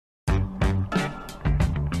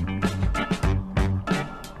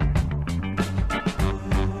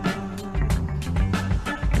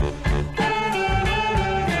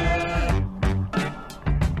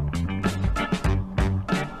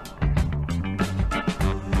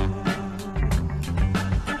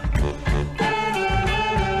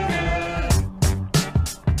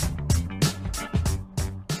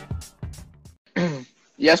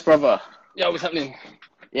Yes, brother. Yeah, what's happening?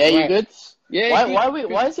 Yeah, you Right. good? Yeah, Why good, why we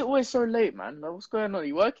good. why is it always so late, man? Like, what's going on?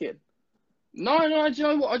 You working? No, do you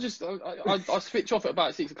know what? I switch off at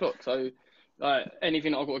about 6 o'clock. So,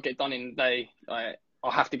 anything I've got to get done in the day, I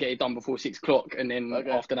have to get it done before 6 o'clock, and then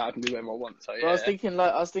Okay. after that I can do whatever I want. So Bro, yeah. I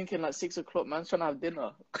was thinking like 6 o'clock, man's trying to have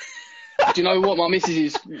dinner. Do you know what? My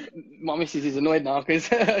missus is annoyed now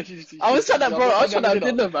because I was trying to, bro, what I was time trying you to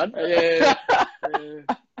having have dinner, man. Yeah,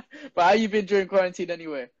 yeah. But how you been during quarantine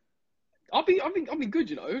anyway? I'll be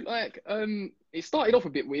good. It started off a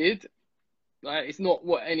bit weird. Like, it's not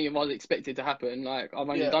what any of us expected to happen. Like, I've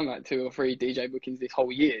only Yeah. done like 2 or 3 DJ bookings this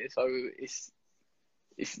whole year, so it's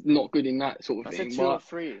not good in that sort I of said thing. two or But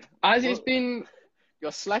three. as it's What? been, You're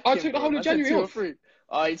I slacking, took the bro. whole I of said January two or off. three.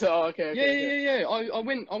 Oh, you took, oh, okay, Yeah, okay, okay. yeah, yeah,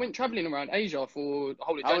 yeah. I went traveling around Asia for the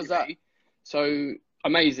whole of How was that? January. So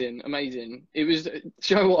amazing, amazing. It was. Do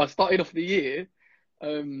you know what? I started off the year,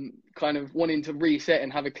 kind of wanting to reset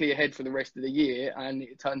and have a clear head for the rest of the year, and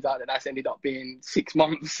it turns out that that's ended up being 6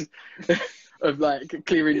 months of like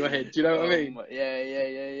clearing your head. Do you know what I mean?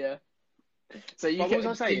 Yeah. So you But what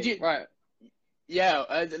was I did saying? you? Right. Yeah,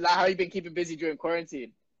 like how you been keeping busy during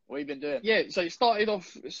quarantine? What you been doing? Yeah, so it started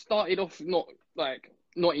off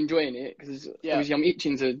not enjoying it because Yeah. obviously I'm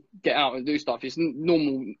itching to get out and do stuff. It's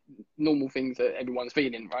normal things that everyone's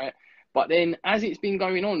feeling, right? But then as it's been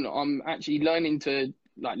going on, I'm actually learning to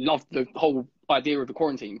like love the whole idea of the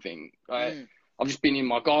quarantine thing. Like, Mm. I've just been in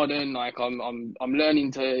my garden, like I'm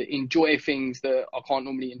learning to enjoy things that I can't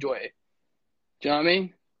normally enjoy. Do you know what I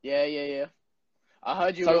mean? Yeah. I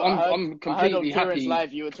heard you. So I I'm heard on completely Kieran's happy.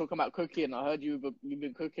 live. You were talking about cooking. I heard you've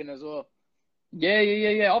been cooking as well.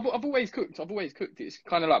 Yeah. I've always cooked. I've always cooked. It's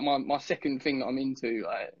kind of like my second thing that I'm into.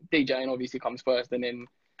 Like, DJing obviously comes first, and then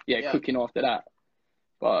Yeah, cooking after that.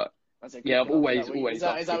 But I said yeah, I've cooking after that. always Is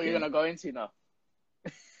loved that what you're cooking. gonna go into now?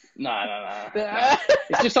 Nah.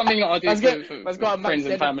 It's just something that I do Let's for go on max friends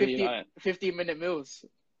and 10 of family. Like, 15-minute meals.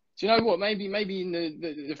 do you know what? Maybe in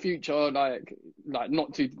the future, like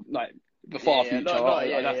not too like the far Yeah.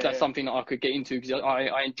 future, that's Yeah. something that I could get into because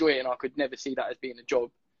I enjoy it and I could never see that as being a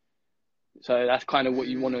job. So that's kind of what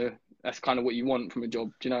you want Mm. to. That's kind of what you want from a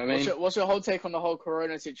job. Do you know what I mean? What's your whole take on the whole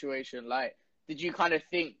Corona situation? Like, did you kind of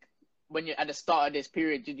think when you at the start of this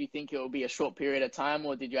period, did you think it will be a short period of time,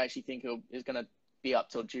 or did you actually think it's gonna be up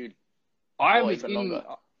till June I or was even in longer?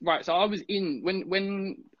 right, so I was in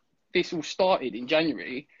when this all started in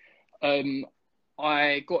January.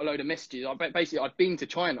 I got a load of messages. Basically I'd been to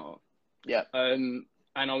China, Yeah. and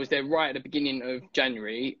I was there right at the beginning of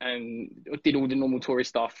January and did all the normal tourist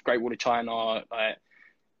stuff, Great Wall of China.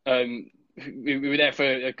 We were there for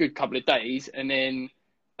a good couple of days, and then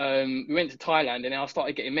we went to Thailand, and then I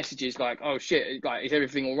started getting messages like, "Oh shit, like is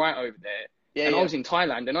everything all right over there?" And I Yeah. was in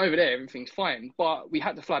Thailand, and over there everything's fine, but we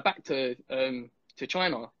had to fly back to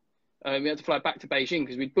China. We had to fly back to Beijing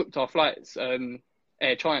because we'd booked our flights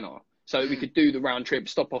Air China, so we could do the round trip,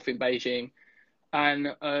 stop off in Beijing, and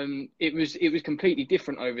it was completely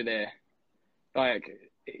different over there. Like,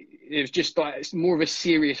 it was just like it's more of a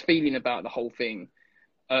serious feeling about the whole thing.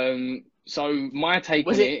 So my take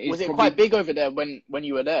on it is Was it quite probably, big over there when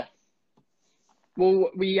you were there?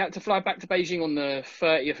 well, we had to fly back to Beijing on the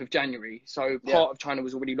 30th of January. So Yeah. part of China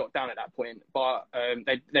was already locked down at that point, but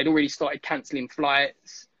they'd already started cancelling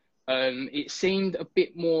flights. It seemed a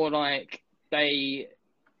bit more like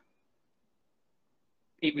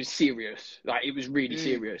it was serious. Like, it was really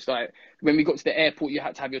serious. Like, when we got to the airport, you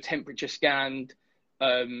had to have your temperature scanned.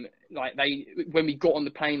 Like, when we got on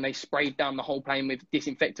the plane, they sprayed down the whole plane with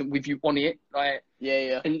disinfectant with you on it. Like,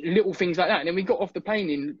 Yeah. and little things like that. And then we got off the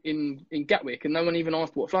plane in Gatwick, and no one even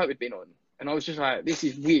asked what flight we'd been on. And I was just like, this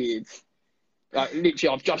is weird. Like,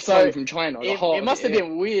 literally, I've just So flown from China. The heart it of must have it.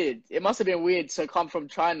 been weird. It must have been weird to come from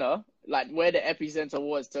China, like where the epicenter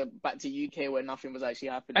was, to back to UK where nothing was actually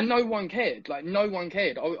happening. And no one cared. Like, no one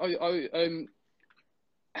cared. And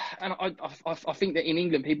I think that in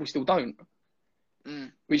England people still don't,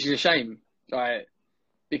 which is a shame. Like,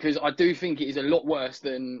 because I do think it is a lot worse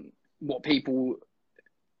than what people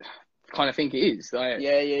kind of think it is. Like,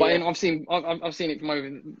 Yeah. but then I've seen it from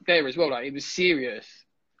over there as well. Like, it was serious.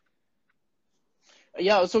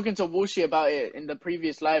 Yeah, I was talking to Wushi about it in the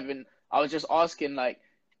previous live, and I was just asking, like,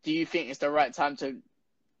 do you think it's the right time to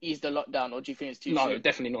ease the lockdown, or do you think it's too No, soon?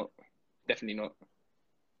 definitely not. Definitely not.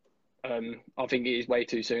 I think it is way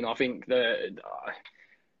too soon. I think that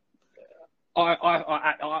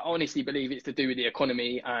I honestly believe it's to do with the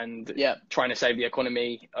economy and Yeah. trying to save the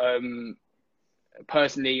economy.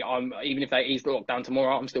 Personally, even if they ease the lockdown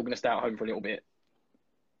tomorrow, I'm still going to stay at home for a little bit.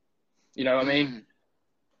 You know what I mean?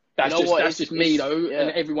 That's You know what? just me though, Yeah.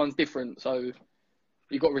 and everyone's different. So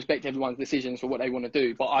you've got to respect everyone's decisions for what they want to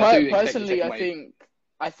do. But I do expect the Personally, second wave.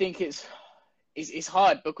 I think it's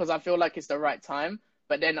hard because I feel like it's the right time,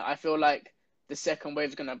 but then I feel like the second wave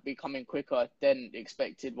is gonna be coming quicker than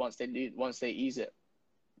expected once they ease it.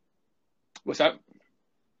 What's that?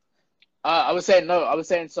 I was saying no. I was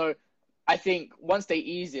saying so. I think once they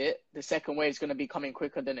ease it, the second wave is gonna be coming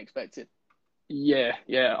quicker than expected. Yeah,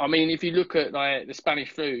 yeah. I mean, if you look at like the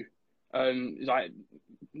Spanish flu, like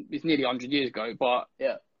it's nearly 100 years ago, but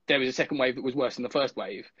Yeah. there was a second wave that was worse than the first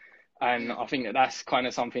wave. And I think that that's kind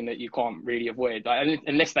of something that you can't really avoid. Like,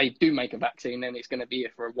 unless they do make a vaccine, then it's going to be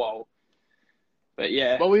here for a while. But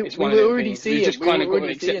yeah, Well, we it's one were of them already things. seeing We've it. just We were kind of got to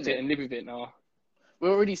already accept seeing it and live with it now.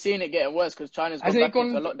 We're already seeing it getting worse because China's Has gone it back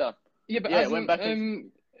gone? into lockdown. Yeah, but Yeah, it went back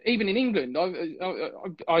in. even in England,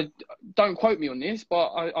 I don't quote me on this,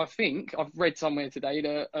 but I think I've read somewhere today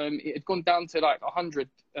that it had gone down to like 100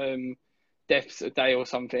 deaths a day or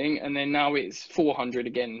something, and then now it's 400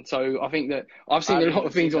 again. So I think that I've seen a lot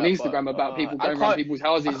of things on Instagram about people going around people's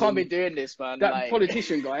houses. I can't be doing this, man. That like...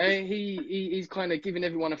 politician guy, he's kind of giving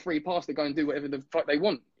everyone a free pass to go and do whatever the fuck they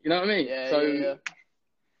want. You know what I mean? Yeah, so yeah.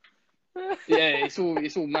 yeah, it's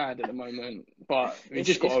all mad at the moment, but we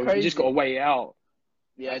just got to wait it out.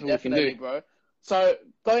 Yeah, definitely, bro. So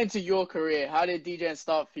going to your career, how did DJing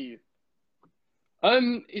start for you?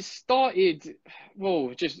 It started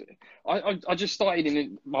I just started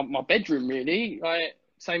in my bedroom really, like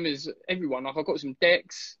same as everyone. Like I got some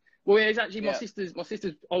decks. Well, it's actually my sister's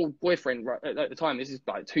old boyfriend right at the time. This is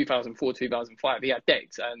like 2004, 2005. He had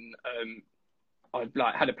decks, and I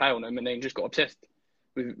like had a play on them, and then just got obsessed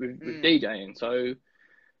with DJing. So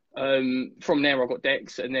from there I got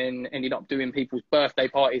decks, and then ended up doing people's birthday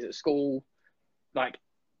parties at school. Like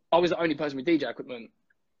I was the only person with DJ equipment.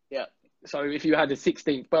 Yeah. So if you had a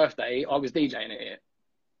 16th birthday, I was DJing it.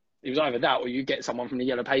 It was either that or you get someone from the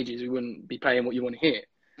Yellow Pages who wouldn't be playing what you want to hear.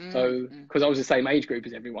 So because I was the same age group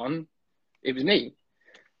as everyone, it was me.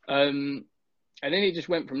 And then it just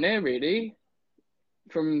went from there really.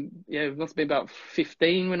 It must have been about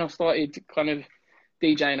 15 when I started kind of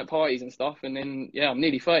DJing at parties and stuff. And then, I'm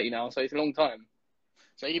nearly 30 now, so it's a long time.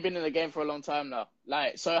 So you've been in the game for a long time now.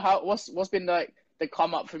 Like, so what's been like the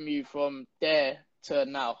come up from you from there to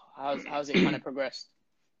now? How's it kind of progressed?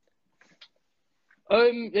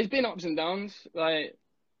 There's been ups and downs. Like,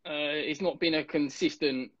 it's not been a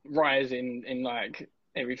consistent rise in like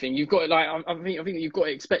everything. You've got like, I think you've got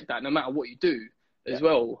to expect that no matter what you do as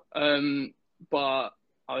well. But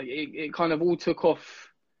it kind of all took off.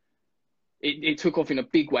 It took off in a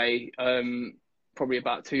big way, probably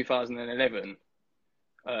about 2011.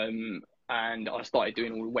 And I started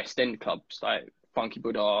doing all the West End clubs like Funky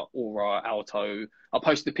Buddha, Aura, Alto. I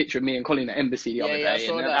posted a picture of me and Colin at Embassy the other day,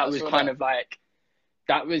 and that was kind of like,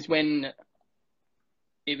 that was when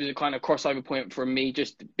it was a kind of crossover point from me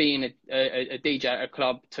just being a DJ at a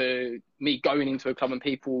club to me going into a club and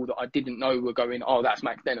people that I didn't know were going, oh, that's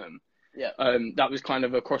Max Denham. Yeah. That was kind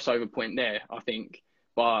of a crossover point there, I think.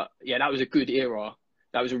 But yeah, that was a good era.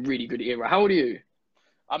 That was a really good era. How old are you?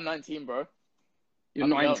 I'm 19, bro. You're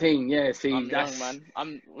 19, young. Yeah. See, that's young,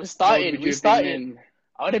 man. We started.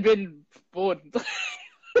 I would have been bored.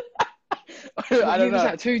 I don't know. Was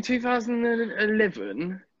that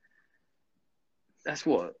 2011? That's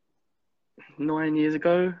what, 9 years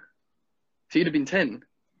ago. So you'd have been 10.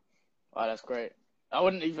 Oh, that's great. I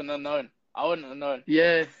wouldn't even have known.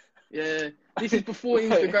 Yeah. This is before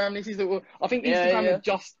Instagram. This is I think Instagram had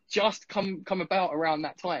just come about around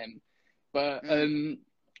that time. But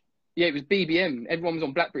it was BBM. Everyone was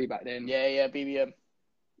on BlackBerry back then. Yeah, BBM.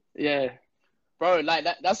 Yeah. Bro, like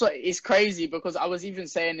that's what it's crazy because I was even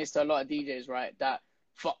saying this to a lot of DJs, right? That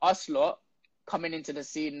for us lot coming into the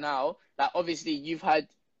scene now, that obviously you've had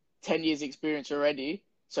 10 years experience already,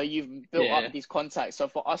 so you've built up these contacts. So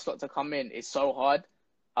for us lot to come in, it's so hard.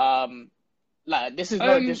 Like this is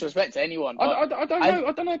no disrespect to anyone. But I don't know.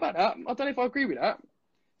 I don't know about that. I don't know if I agree with that.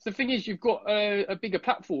 So the thing is, you've got a bigger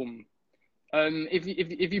platform.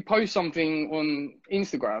 If you post something on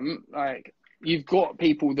Instagram, like you've got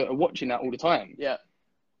people that are watching that all the time. Yeah.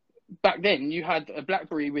 Back then, you had a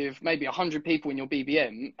BlackBerry with maybe 100 people in your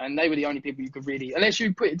BBM, and they were the only people you could really, unless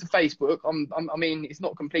you put it to Facebook. I mean, it's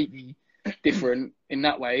not completely different in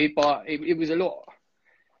that way, but it was a lot.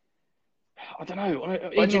 I don't know.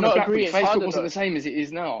 But you not agree it's Facebook harder, wasn't the same as it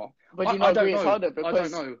is now. But you not agree it's harder because I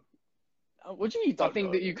don't know. What do you mean? I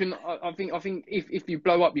think that you can. I think if you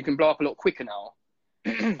blow up, you can blow up a lot quicker now.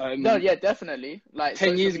 No, yeah, definitely. Like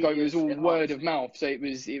 10 years ago, it was all word of mouth, so it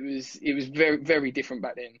was very, very different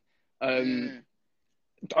back then.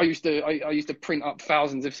 I used to print up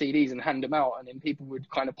thousands of CDs and hand them out, and then people would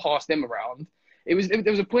kind of pass them around. There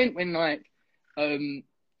was a point when like um,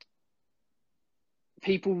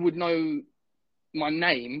 people would know my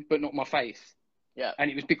name but not my face, Yeah. and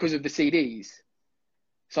it was because of the CDs.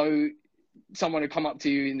 So someone would come up to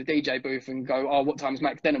you in the DJ booth and go, "Oh, what time's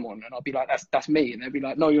Max Denim on?" And I'll be like, "That's me," and they'd be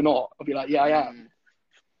like, "No, you're not." I'll be like, "Yeah, I am."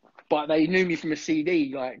 But they knew me from a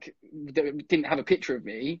CD, like didn't have a picture of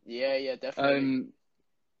me. Yeah, yeah, definitely.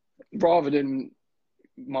 Rather than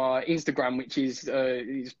my Instagram, which is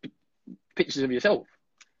pictures of yourself.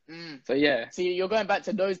 So yeah. See, you're going back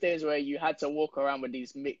to those days where you had to walk around with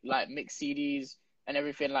these mixed CDs and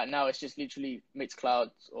everything. Like now, it's just literally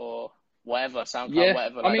Mixcloud or whatever, SoundCloud,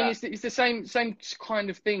 whatever. Like I mean, that. it's the same kind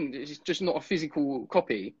of thing. It's just not a physical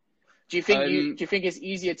copy. Do you think it's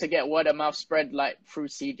easier to get word of mouth spread like through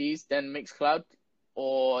CDs than Mixcloud,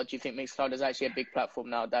 or do you think Mixcloud is actually a big platform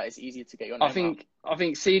now that it's easier to get your name out? I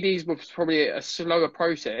think CDs was probably a slower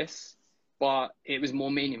process, but it was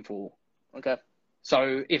more meaningful. Okay.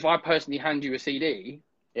 So if I personally hand you a CD,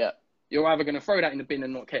 yeah, you're either going to throw that in the bin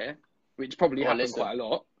and not care, which probably happens quite a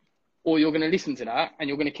lot, or you're going to listen to that and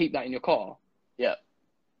you're going to keep that in your car. Yeah.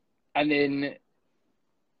 And then,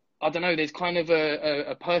 I don't know, there's kind of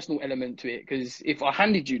a personal element to it, because if I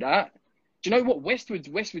handed you that, do you know what? Westwood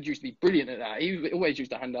used to be brilliant at that. He always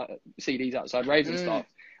used to hand out CDs outside raves and stuff.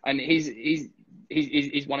 And he's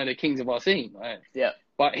one of the kings of our scene, right? Yeah.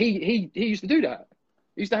 But he used to do that.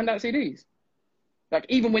 He used to hand out CDs. Like,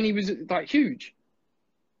 even when he was, like, huge.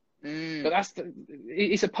 But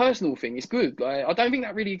it's a personal thing. It's good. Like, I don't think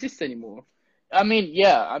that really exists anymore. I mean,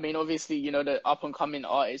 yeah. I mean, obviously, you know, the up and coming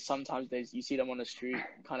artists, sometimes you see them on the street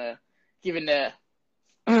kind of giving their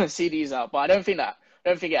CDs out. But I don't think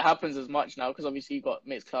it happens as much now, because obviously you've got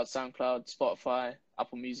Mixcloud, SoundCloud, Spotify,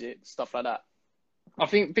 Apple Music, stuff like that. I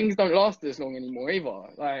think things don't last as long anymore either.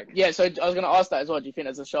 Like, yeah, so I was going to ask that as well. Do you think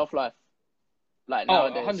there's a shelf life like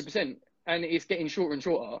nowadays? 100%. And it's getting shorter and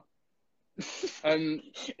shorter.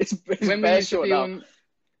 It's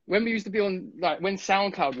when we used to be on, like, when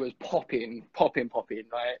SoundCloud was popping,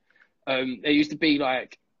 like, there used to be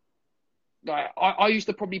like I used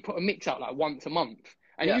to probably put a mix out like once a month,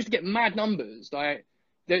 and you used to get mad numbers. Like,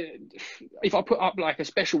 if I put up like a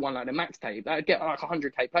special one like the Max tape, that'd get like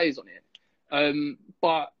 100k plays on it.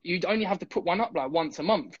 But you'd only have to put one up like once a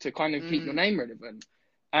month to kind of keep your name relevant.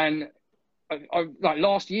 And I like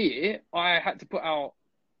last year, I had to put out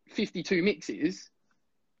 52 mixes.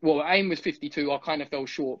 Well, the aim was 52. I kind of fell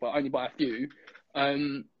short, but only by a few.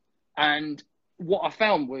 And what I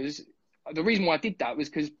found was, the reason why I did that was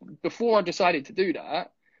because before I decided to do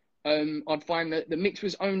that, I'd find that the mix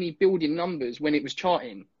was only building numbers when it was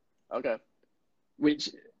charting. Okay. Which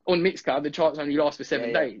on Mixcloud, the charts only last for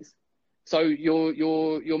 7 days. So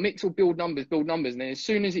your mix will build numbers, and then as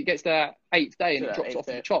soon as it gets to that 8th day and it drops off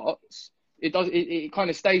the charts, it kind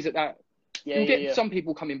of stays at that. You'll get some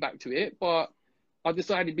people coming back to it, but I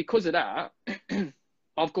decided because of that,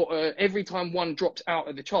 I've got every time one drops out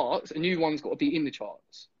of the charts, a new one's got to be in the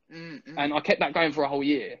charts. And I kept that going for a whole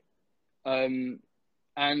year. And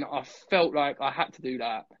I felt like I had to do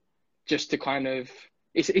that just to kind of,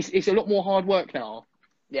 it's a lot more hard work now.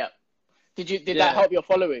 Yeah. Did that help your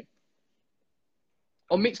following?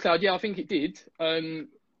 On Mixcloud, yeah, I think it did. In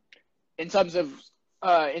terms of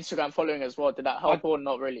Instagram following as well, did that help or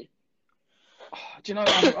not really? Do you know,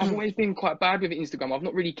 I've always been quite bad with Instagram. I've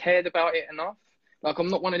not really cared about it enough. Like, I'm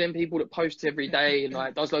not one of them people that posts every day and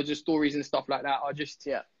like does loads of stories and stuff like that. I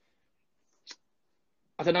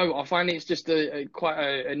don't know. I find it's just quite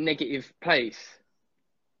a negative place.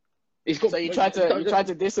 So you try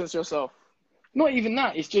to distance yourself. Not even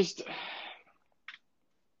that. It's just,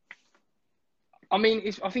 I mean,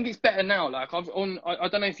 I think it's better now. Like, I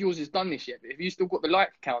don't know if yours has done this yet, but if you still got the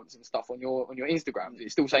like counts and stuff on your Instagram, does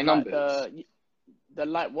it still say numbers? The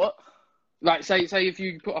like what? Like, say if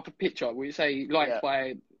you put up a picture, will you say liked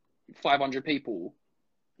by 500 people?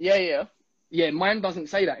 Yeah. Yeah, mine doesn't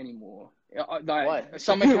say that anymore. Like, why?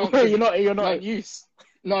 Some accounts you're not in use.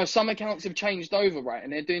 No, some accounts have changed over, right?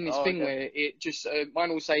 And they're doing this thing where it just mine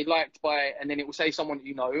will say liked by, and then it will say someone that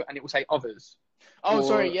you know, and it will say others. Oh,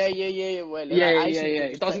 sorry. Yeah. Well, yeah.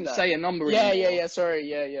 It doesn't say a number anymore. Yeah. Sorry.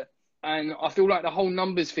 Yeah. And I feel like the whole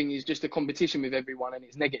numbers thing is just a competition with everyone, and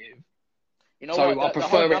it's negative. You know so what? I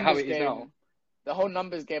prefer it how it is now. The whole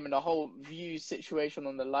numbers game and the whole view situation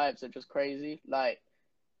on the lives are just crazy. Like,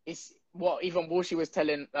 it's what even Walshy was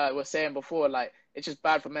saying before. Like, it's just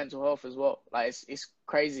bad for mental health as well. Like, it's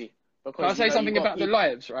crazy. Because, can I say something about the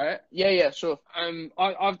lives, right? Yeah, sure.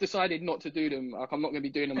 I've decided not to do them. Like, I'm not going to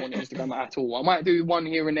be doing them on Instagram at all. I might do one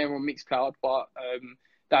here and there on Mixcloud, but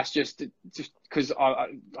that's just because I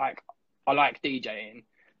like DJing.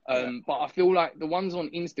 But I feel like the ones on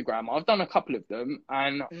Instagram, I've done a couple of them,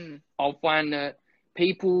 and I'll find that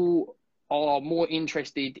people are more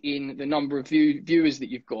interested in the number of viewers that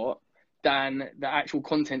you've got than the actual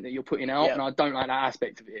content that you're putting out. And I don't like that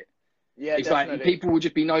aspect of it. Yeah, it's definitely. like people will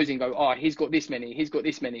just be nosy and go, oh, he's got this many, he's got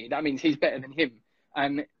this many. That means he's better than him.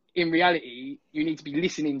 And in reality, you need to be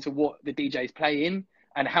listening to what the DJ's playing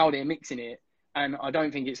and how they're mixing it. And I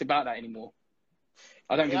don't think it's about that anymore.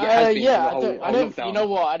 I don't think it has been for the whole lockdown. You know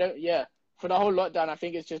what? For the whole lockdown, I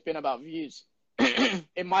think it's just been about views.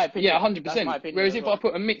 In my opinion. Yeah, 100%. Whereas if I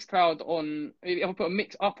put a Mixcloud on, if I put a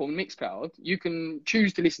mix up on Mixcloud, you can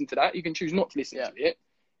choose to listen to that. You can choose not to listen to it.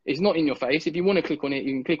 It's not in your face. If you want to click on it,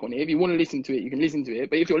 you can click on it. If you want to listen to it, you can listen to it.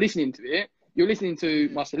 But if you're listening to it, you're listening to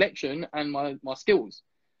my selection and my skills.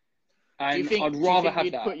 And I'd rather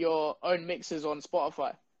have that. Put your own mixes on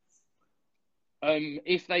Spotify?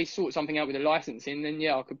 If they sort something out with the licensing, then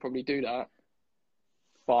yeah, I could probably do that.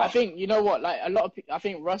 But I think, you know what, like a lot of people, I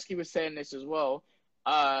think Rusky was saying this as well,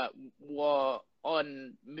 were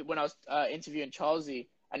on when I was interviewing Charlesy,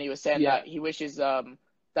 and he was saying that he wishes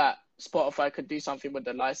that Spotify could do something with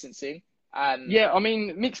the licensing. And yeah, I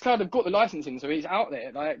mean, Mixcloud have got the licensing, so it's out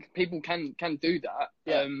there. Like people can do that.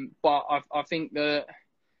 Yeah. But I think that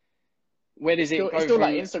where does it go? It's still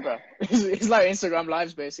like Instagram. It's like Instagram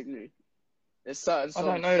Lives basically. There's certain songs.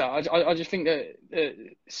 I don't know that. I just think that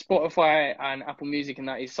Spotify and Apple Music and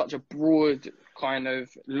that is such a broad kind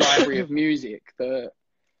of library of music that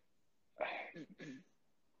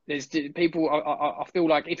there's people. I feel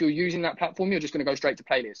like if you're using that platform, you're just going to go straight to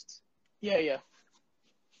playlists. Yeah.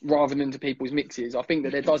 Rather than to people's mixes. I think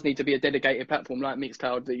that there does need to be a dedicated platform like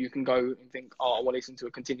Mixcloud that you can go and think, oh, I want to listen to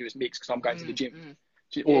a continuous mix because I'm going to the gym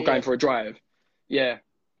or going for a drive. Yeah.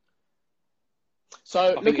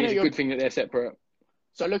 So I think it's a good thing that they're separate.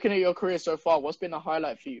 So looking at your career so far, what's been a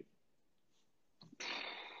highlight for you?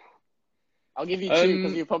 I'll give you two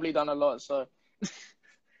because you've probably done a lot. So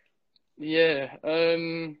yeah.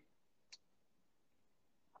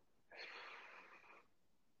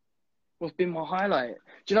 What's been my highlight?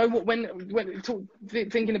 Do you know what? When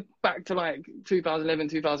thinking back to like 2011,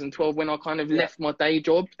 2012, when I kind of left my day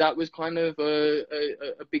job, that was kind of a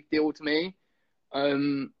big deal to me,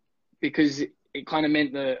 because it kind of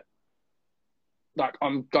meant that like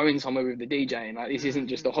I'm going somewhere with the DJing. Like this isn't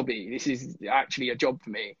just a hobby. This is actually a job for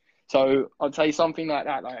me. So I'd say something like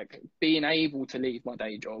that, like being able to leave my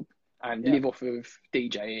day job and live off of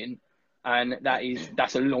DJing. And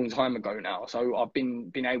that's a long time ago now. So I've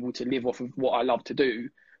been able to live off of what I love to do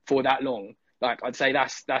for that long. Like I'd say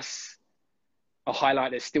that's a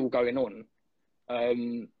highlight that's still going on.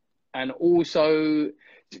 And also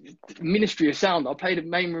Ministry of Sound. I played a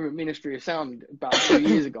main room at Ministry of Sound about 2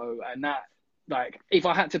 years ago, and that, like, if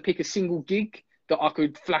I had to pick a single gig that I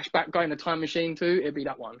could flash back, go in a time machine to, it'd be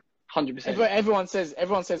that one, 100%. Everyone says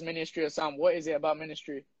Ministry of Sound. What is it about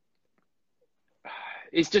Ministry?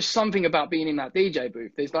 It's just something about being in that DJ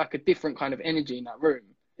booth. There's like a different kind of energy in that room.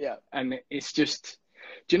 Yeah. And it's just,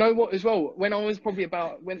 do you know what as well? When I was probably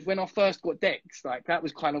about, when I first got decks, like that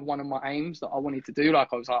was kind of one of my aims that I wanted to do. Like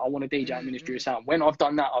I was like, I want to DJ at Ministry of Sound. When I've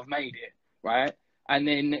done that, I've made it, right? And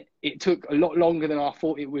then it took a lot longer than I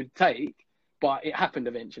thought it would take, but it happened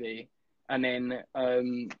eventually. And then,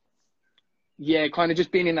 kind of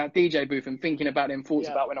just being in that DJ booth and thinking about them thoughts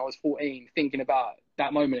about when I was 14, thinking about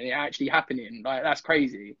that moment and it actually happening, like that's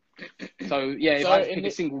crazy. So yeah, if I had to pick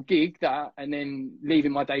a single gig, that and then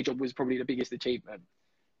leaving my day job was probably the biggest achievement.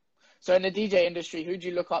 So in the DJ industry, who do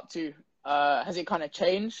you look up to? Has it kind of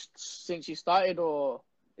changed since you started, or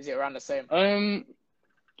is it around the same?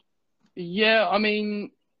 Yeah, I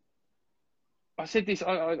mean, I said this.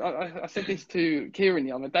 I said this to Kieran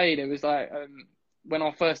the other day. There was like when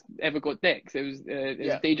I first ever got decks, there was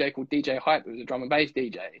a DJ called DJ Hype. It was a drum and bass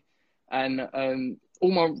DJ, and all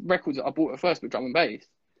my records that I bought at first were drum and bass.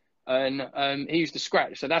 And he used to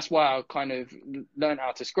scratch, so that's why I kind of learned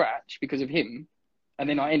how to scratch because of him. And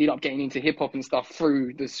then I ended up getting into hip hop and stuff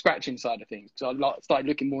through the scratching side of things. So I started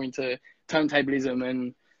looking more into turntablism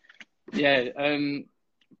and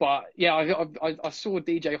but yeah, I saw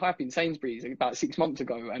DJ Hype in Sainsbury's about 6 months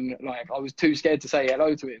ago, and like I was too scared to say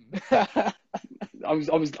hello to him. I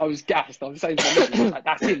was gassed. I was saying to my missus, like,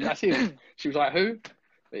 that's him. She was like, who?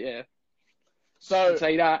 But yeah. So I'd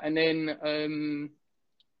say that, and then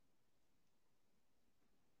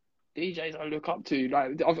DJs I look up to,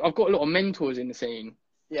 like I've got a lot of mentors in the scene.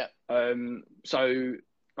 Yeah. So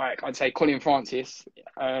like I'd say Colin Francis,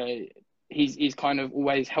 he's kind of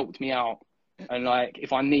always helped me out, and like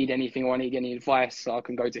if I need anything or I need any advice, I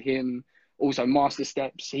can go to him. Also, Master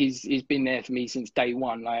Steps, he's been there for me since day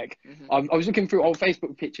one. Like, Mm-hmm. I was looking through old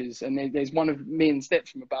Facebook pictures, and there's one of me and Steps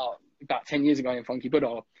from about 10 years ago in Funky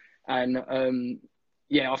Buddha, and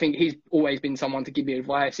yeah, I think he's always been someone to give me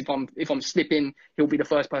advice. If I'm slipping, he'll be the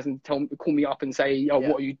first person to call me up and say, "Yo,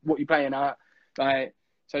 Yeah. what you playing at?" Like,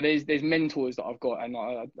 so there's mentors that I've got, and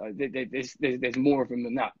there's more of them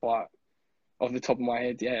than that, but off the top of my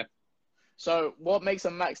head, yeah. So what makes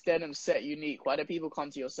a Max Denham set unique? Why do people come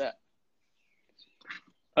to your set?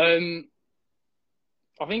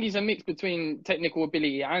 I think it's a mix between technical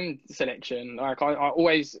ability and selection. Like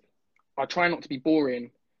I try not to be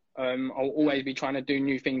boring. I'll always be trying to do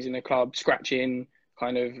new things in the club, scratching,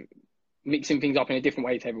 kind of mixing things up in a different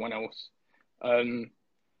way to everyone else.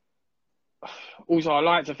 Also, I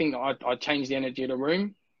like to think that I change the energy of the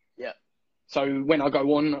room. Yeah. So when I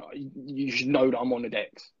go on, you should know that I'm on the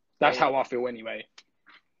decks. That's how I feel anyway.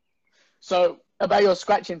 So about your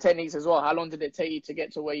scratching techniques as well, how long did it take you to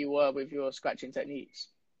get to where you were with your scratching techniques?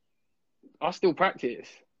 I still practice.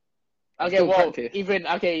 Okay, well,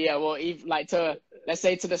 let's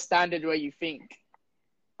say to the standard where you think,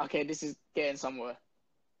 okay, this is getting somewhere.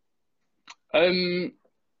 I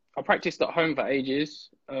practiced at home for ages,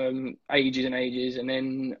 and ages, and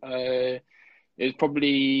then it was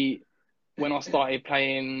probably when I started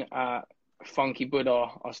playing at Funky Buddha,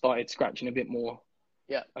 I started scratching a bit more.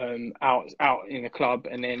 Yeah. Out in the club,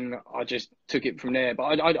 and then I just took it from there.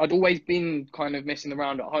 But I'd always been kind of messing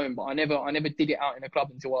around at home, but I never did it out in the club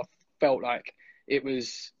until I felt like it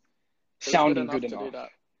was sounding good enough. To do that.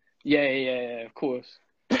 Yeah, of course.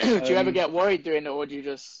 Do you ever get worried doing it, or do you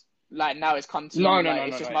just like now it's come to you? No,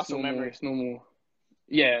 it's just muscle memory. It's normal.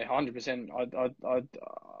 Yeah, 100%.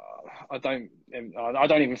 I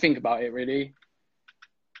don't even think about it really.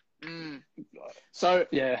 So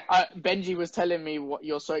yeah, Benji was telling me what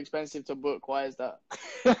you're so expensive to book. Why is that?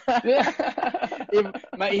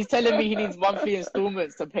 He's telling me he needs monthly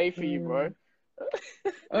installments to pay for you, bro.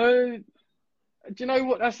 Do you know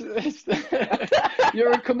what? That's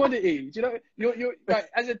you're a commodity. Do you know you're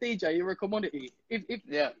like, as a DJ, you're a commodity.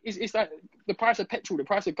 It's like the price of petrol, the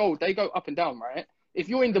price of gold. They go up and down, right? If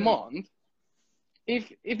you're in demand,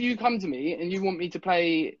 if you come to me and you want me to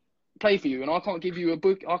play for you, and I can't give you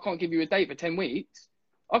a date for 10 weeks,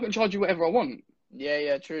 I can charge you whatever I want.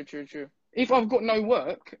 Yeah, true. If I've got no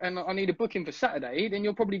work and I need a booking for Saturday, then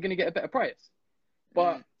you're probably going to get a better price.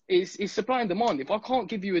 But it's supply and demand. If I can't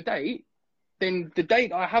give you a date, then the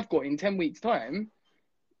date I have got in 10 weeks' time,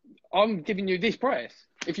 I'm giving you this price.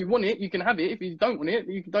 If you want it, you can have it. If you don't want it,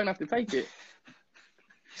 you don't have to take it.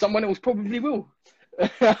 Someone else probably will.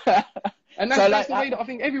 And that's the way that I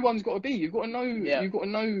think everyone's got to be. You've got to know. Yeah. You've got to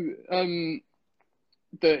know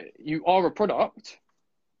that you are a product,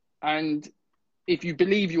 and if you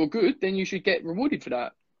believe you're good, then you should get rewarded for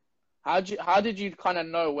that. How did you kind of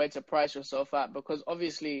know where to price yourself at? Because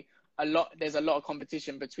obviously there's a lot of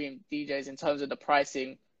competition between DJs in terms of the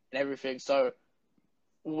pricing and everything. So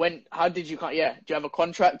how did you do you have a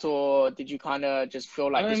contract, or did you kind of just feel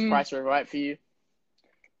like this price was right for you?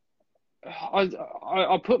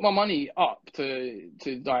 I put my money up to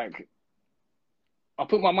like, I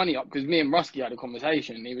put my money up because me and Rusky had a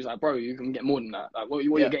conversation. He was like, bro, you can get more than that. Like what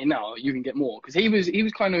you're getting now, you can get more. Because he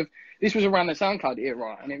was kind of, this was around the SoundCloud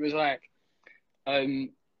era, and it was like,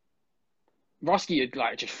 Rusky had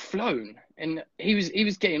like just flown, and he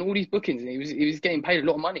was getting all these bookings, and he was getting paid a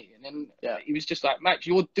lot of money. And then he was just like, Max,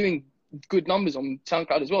 you're doing good numbers on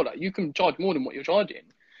SoundCloud as well. Like you can charge more than what you're charging.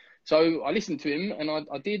 So I listened to him, and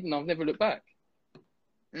I did, and I've never looked back.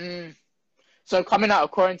 So coming out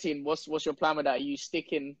of quarantine, what's your plan with that? Are you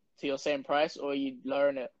sticking to your same price, or are you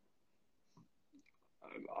lowering it?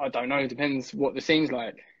 I don't know. It depends what the scene's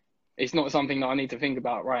like. It's not something that I need to think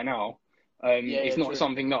about right now. It's not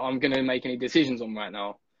something that I'm going to make any decisions on right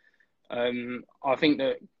now. I think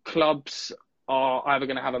that clubs are either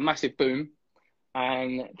going to have a massive boom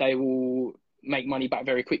and they will make money back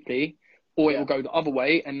very quickly, or it will go the other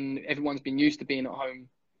way, and everyone's been used to being at home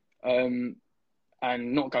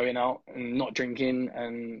and not going out and not drinking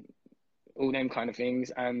and all them kind of things,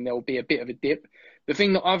 and there'll be a bit of a dip. The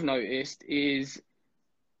thing that I've noticed is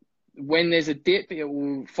when there's a dip, it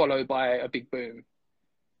will follow by a big boom.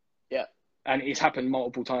 Yeah. And it's happened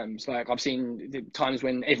multiple times. Like I've seen the times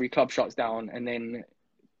when every club shuts down, and then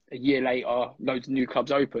a year later, loads of new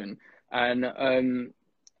clubs open. And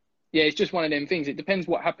it's just one of them things. It depends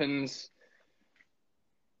what happens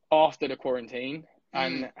after the quarantine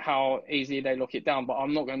and how easily they lock it down. But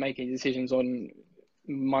I'm not going to make any decisions on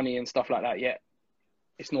money and stuff like that yet.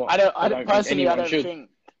 It's not. I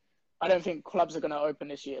don't think clubs are going to open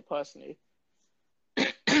this year. Personally,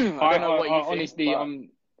 honestly,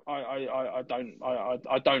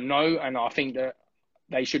 I don't know, and I think that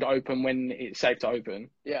they should open when it's safe to open.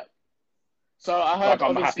 Yeah. So I heard Like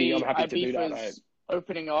I'm obviously happy to do that. Like, Ibiza's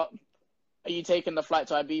opening up. Are you taking the flight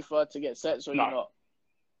to Ibiza to get sets, or are you no, not?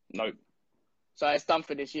 no, So it's done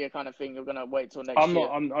for this year, kind of thing. You're gonna wait till next I'm year.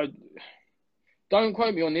 not. I don't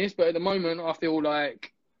quote me on this, but at the moment, I feel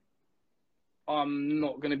like I'm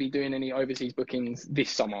not going to be doing any overseas bookings this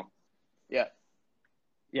summer. Yeah.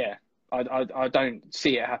 Yeah, I don't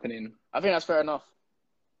see it happening. I think that's fair enough.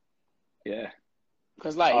 Yeah.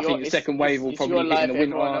 Because like I think the second wave will probably hit in the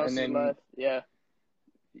winter, and then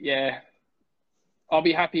yeah, I'll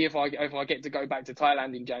be happy if I get to go back to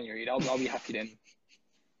Thailand in January. I'll be happy then.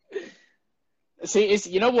 See, it's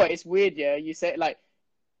you know what? It's weird, yeah. You say like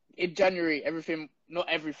in January, not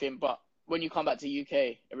everything, but when you come back to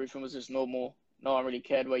UK, everything was just normal. No one really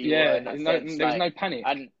cared where you were. In that sense. There was no panic.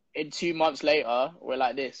 And in 2 months later, we're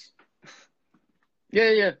like this. Yeah.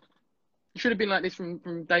 It should have been like this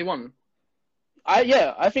from day one.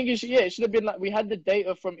 I think it should have been like we had the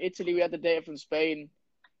data from Italy, we had the data from Spain.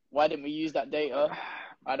 Why didn't we use that data?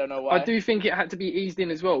 I don't know why. I do think it had to be eased in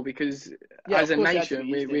as well because as a nation,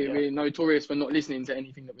 we're notorious for not listening to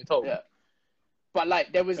anything that we're told. Yeah. But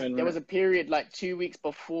like there was a period like 2 weeks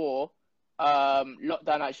before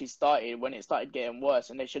lockdown actually started when it started getting worse,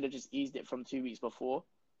 and they should have just eased it from 2 weeks before,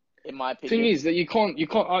 in my opinion. Thing is that you can't.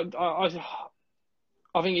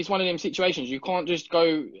 I think it's one of them situations. You can't just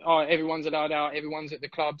go, oh, everyone's allowed out, everyone's at the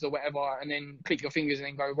clubs or whatever, and then click your fingers and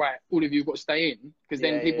then go, right, all of you have got to stay in, because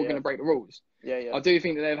then people are going to break the rules. Yeah. I do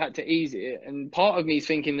think that they've had to ease it, and part of me is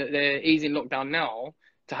thinking that they're easing lockdown now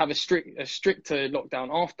to have a stricter lockdown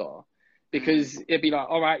after, because it'd be like,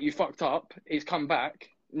 all right, you fucked up, it's come back,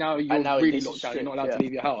 now you're really locked out, you're not allowed to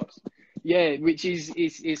leave your house. Yeah, which is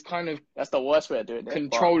kind of... That's the worst way of doing it.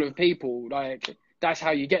 Control of people, like, that's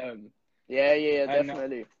how you get them. Yeah,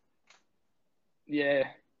 definitely. Yeah.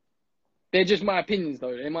 They're just my opinions,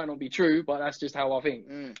 though. They might not be true, but that's just how I think.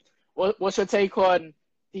 What's your take on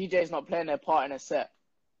DJs not playing their part in a set?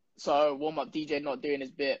 So, warm-up DJ not doing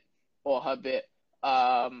his bit or her bit.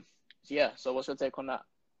 So what's your take on that?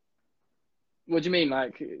 What do you mean?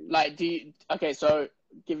 So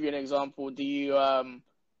give you an example. Do you,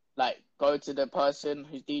 go to the person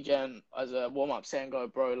who's DJing as a warm-up set and go,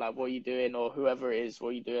 bro, like, what are you doing? Or whoever it is, what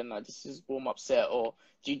are you doing? Like, this is warm-up set. Or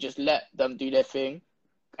do you just let them do their thing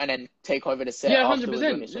and then take over the set? Yeah,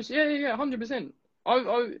 100%. Yeah, 100%.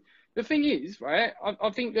 The thing is, right,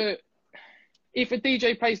 I think that if a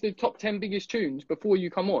DJ plays the top 10 biggest tunes before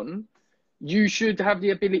you come on, you should have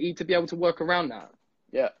the ability to be able to work around that.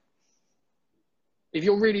 Yeah. If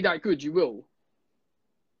you're really that good, you will.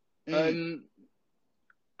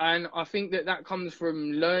 And I think that comes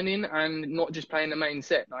from learning and not just playing the main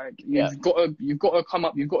set. Like you've got to come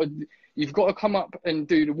up. You've got to come up and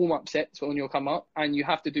do the warm up sets on your come up, and you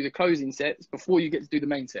have to do the closing sets before you get to do the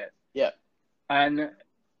main set. Yeah. And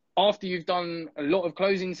after you've done a lot of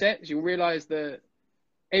closing sets, you'll realise that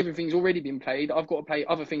everything's already been played. I've got to play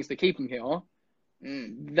other things to keep them here.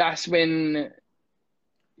 That's when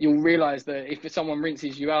you'll realise that if someone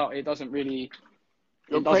rinses you out, it doesn't really.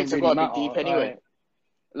 Your breaks have got to be deep anyway.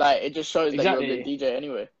 Like, it just shows that you're a good DJ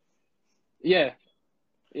anyway. Yeah.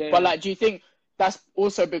 But, do you think that's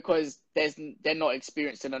also because they're not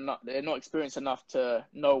experienced enough to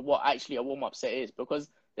know what actually a warm-up set is? Because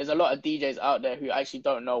there's a lot of DJs out there who actually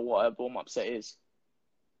don't know what a warm-up set is.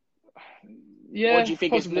 Yeah, or do you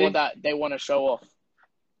think possibly. It's more that they want to show off?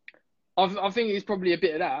 I think it's probably a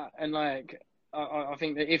bit of that. And, I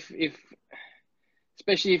think that if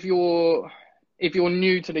especially if you're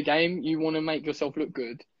new to the game, you want to make yourself look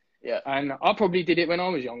good. Yeah. And I probably did it when I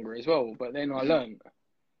was younger as well, but then I learned.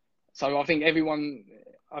 So I think I think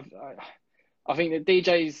that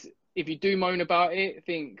DJs, if you do moan about it,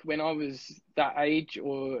 think when I was that age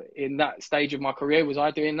or in that stage of my career, was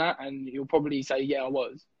I doing that? And you'll probably say, yeah, I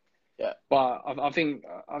was. Yeah. But I think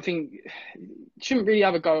you shouldn't really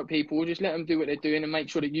have a go at people. Just let them do what they're doing and make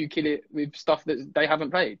sure that you kill it with stuff that they haven't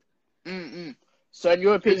played. So in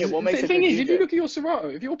your opinion, what makes a good DJ? The thing is, if you look at your Serato,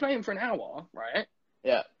 if you're playing for an hour, right?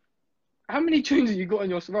 Yeah. How many tunes have you got on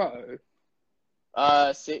your Serato?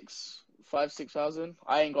 6,000.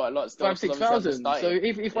 I ain't got a lot still. 5,000-6,000. So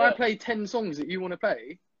if I play 10 songs that you want to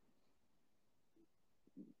play,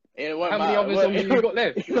 how many other songs have you got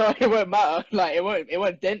left? No, it won't matter. Like it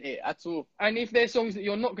won't dent it at all. And if there's songs that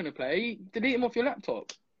you're not going to play, delete them off your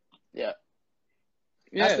laptop. Yeah.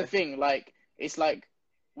 That's the thing. Like it's like.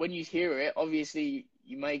 When you hear it, obviously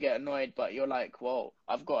you may get annoyed, but you're like, well,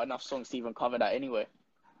 I've got enough songs to even cover that anyway.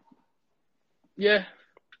 Yeah.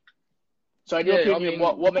 So in your opinion,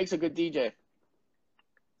 what makes a good DJ?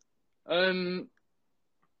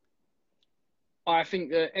 I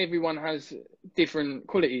think that everyone has different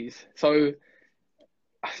qualities. So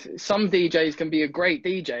some DJs can be a great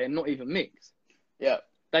DJ and not even mix. Yeah.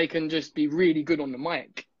 They can just be really good on the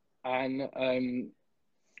mic and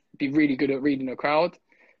be really good at reading a crowd.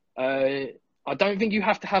 I don't think you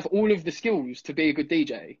have to have all of the skills to be a good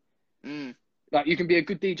DJ. Mm. Like you can be a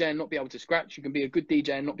good DJ and not be able to scratch. You can be a good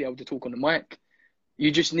DJ and not be able to talk on the mic.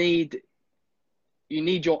 You just need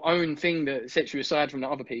your own thing that sets you aside from the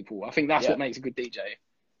other people. I think that's what makes a good DJ.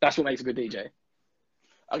 That's what makes a good DJ.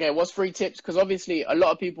 Okay, what's 3 tips? Because obviously a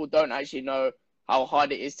lot of people don't actually know how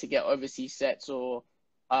hard it is to get overseas sets or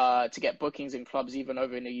to get bookings in clubs even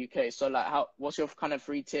over in the UK. So like, what's your kind of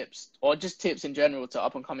 3 tips or just tips in general to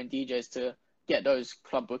up and coming DJs to get those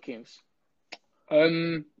club bookings?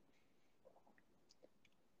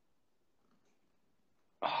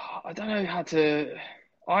 I don't know how to.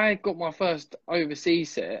 I got my first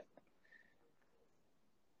overseas set.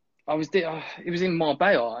 It was in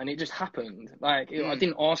Marbella, and it just happened. Like I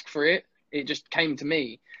didn't ask for it; it just came to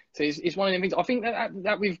me. So it's one of them things. I think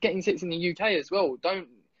that with getting sets in the UK as well.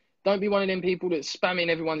 Don't be one of them people that's spamming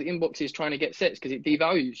everyone's inboxes trying to get sets because it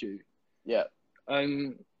devalues you. Yeah.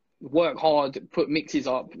 Work hard, put mixes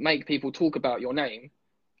up, make people talk about your name,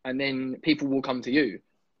 and then people will come to you.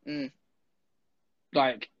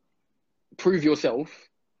 Like, prove yourself,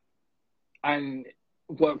 and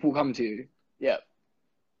work will come to you. Yeah.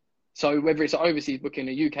 So whether it's an overseas booking,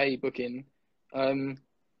 a UK booking,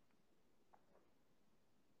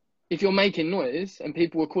 if you're making noise and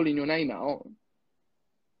people are calling your name out,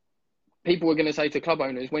 people are going to say to club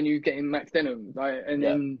owners, when you get in Max Denim, right, and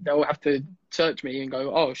then they'll have to search me and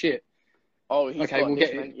go, oh shit. Oh, he's okay, we'll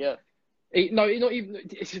get it. Yeah. No, not even.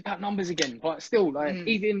 It's about numbers again. But still, like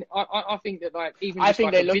even I think that like even I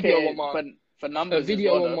think like they look at it for numbers. A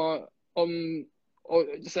video as well, or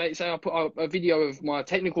say I put up a video of my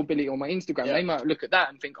technical ability on my Instagram. They might look at that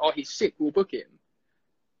and think, oh, he's sick. We'll book him.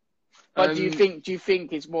 But do you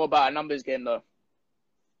think it's more about a numbers game though?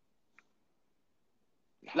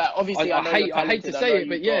 Like obviously, I hate to say it,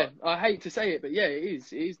 but yeah, I hate to say it, but yeah, it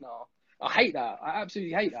is. It is now. I hate that. I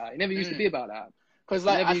absolutely hate that. It never used to be about that. Because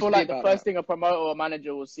like I feel like the first thing a promoter or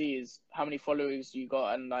manager will see is how many followers you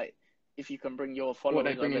got and like if you can bring your followers what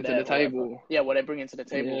they bring into the table. Yeah, what they bring into the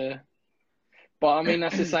table. Yeah. But I mean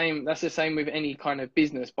that's the same. That's the same with any kind of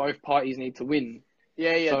business. Both parties need to win.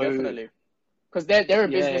 Yeah, definitely. Because they're a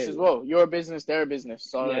business as well. You're a business. They're a business.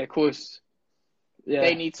 So yeah, of course. Yeah.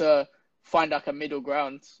 They need to find like a middle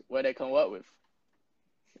ground where they can work with.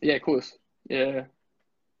 Yeah, of course. Yeah.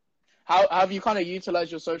 How have you kind of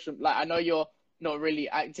utilized your social? Like I know you're not really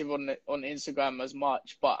active on Instagram as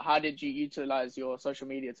much, but how did you utilize your social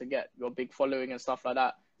media to get your big following and stuff like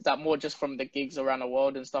that? Is that more just from the gigs around the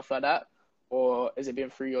world and stuff like that, or has it been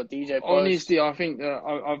through your DJ posts? Honestly, I think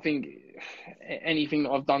anything that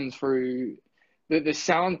I've done through the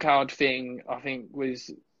SoundCloud thing, I think was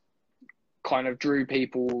kind of drew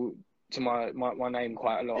people to my name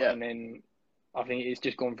quite a lot, and then I think it's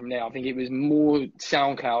just gone from there. I think it was more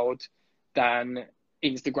SoundCloud than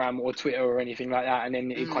Instagram or Twitter or anything like that, and then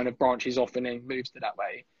it kind of branches off and then moves to that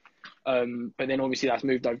way. But then obviously that's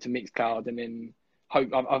moved over to Mixcloud, and then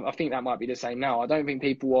I think that might be the same now. I don't think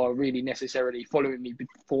people are really necessarily following me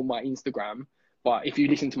for my Instagram, but if you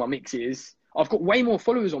listen to my mixes, I've got way more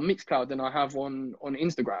followers on Mixcloud than I have on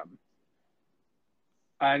Instagram,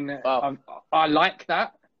 and I like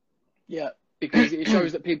that. Yeah. Because it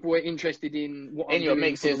shows that people are interested in what I'm your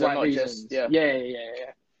doing mixes for the right and not reasons. just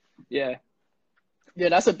Yeah. Yeah,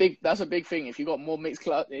 that's a big thing. If you have more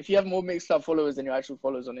Mixcloud followers than your actual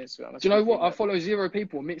followers on Instagram. Do you know what? I follow 0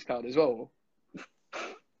 people on Mixcloud as well.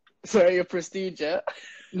 So your prestige, yeah?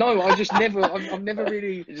 No, I just never. I've never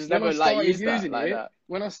really. You just never like used using it. That.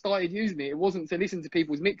 When I started using it, it wasn't to listen to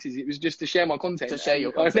people's mixes. It was just to share my content. To share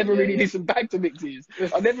your content. I never really listened back to mixes.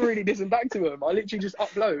 I never really listened back to them. I literally just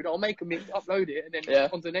upload. I'll make a mix, upload it, and then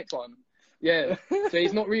on to the next one. Yeah. So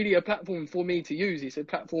it's not really a platform for me to use. It's a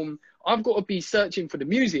platform I've got to be searching for the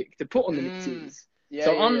music to put on the mixes.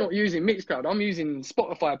 I'm not using Mixcloud. I'm using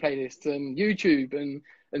Spotify playlists and YouTube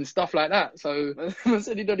and stuff like that. So I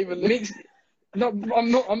said you don't even mix. No,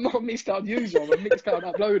 I'm not a Mixcloud user. I'm a Mixcloud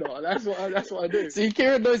uploader. That's what I do. See,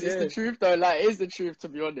 Kieran knows it's the truth though. Like, it's the truth to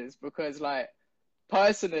be honest. Because like,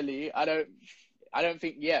 personally, I don't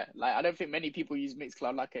think many people use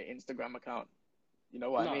Mixcloud like an Instagram account. You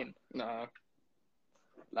know what I mean? No.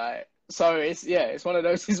 Like, so it's one of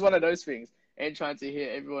those things. Ain't trying to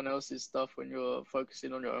hear everyone else's stuff when you're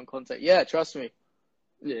focusing on your own content. Yeah, trust me.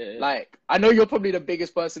 Yeah. Like, I know you're probably the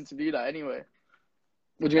biggest person to do that anyway.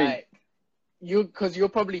 What do you mean? Because you'll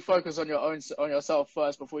probably focus on yourself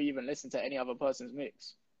first before you even listen to any other person's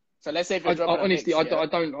mix. So let's say if you're dropping a honestly, mix, yeah? I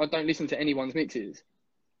don't listen to anyone's mixes.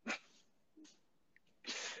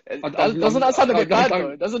 Doesn't that sound a bit bad don't.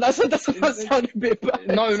 though? Doesn't that sound a bit bad?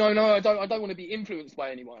 No, I don't want to be influenced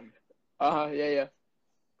by anyone. Yeah.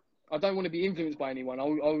 I don't want to be influenced by anyone. I'll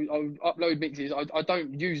upload mixes. I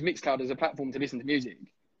don't use Mixcloud as a platform to listen to music.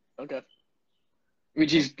 Okay.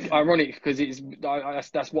 Which is ironic because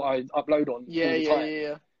that's what I upload on all the time.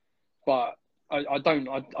 Yeah. But I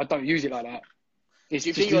don't use it like that. It's Do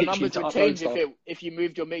you just think your literally numbers to would upload change stuff. if you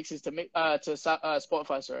moved your mixes to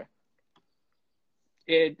Spotify? Sorry.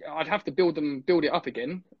 I'd have to build it up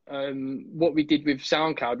again. What we did with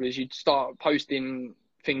SoundCloud was you'd start posting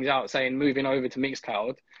things out saying moving over to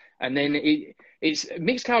Mixcloud, and then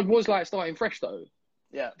Mixcloud was like starting fresh though.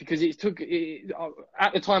 Yeah. Because at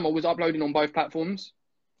the time I was uploading on both platforms.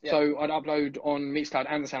 Yeah. So I'd upload on Mixcloud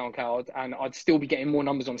and SoundCloud, and I'd still be getting more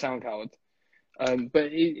numbers on SoundCloud.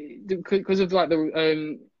 But because of like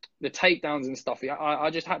the takedowns and stuff, I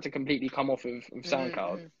just had to completely come off of SoundCloud.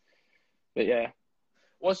 Mm-hmm. But yeah.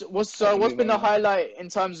 What's been the highlight in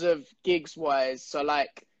terms of gigs wise? So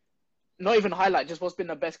like, not even highlight, just what's been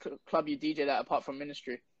the best club you DJ'd at apart from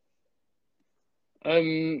Ministry?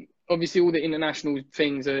 Obviously all the international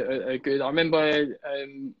things are good. I remember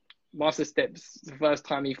Master Steps, the first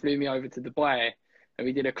time he flew me over to Dubai, and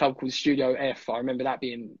we did a club called Studio F. I remember that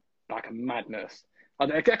being like a madness.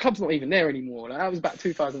 That club's not even there anymore. Like, that was about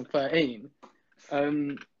 2013.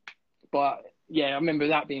 But yeah, I remember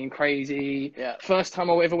that being crazy. Yeah. First time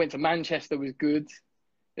I ever went to Manchester was good.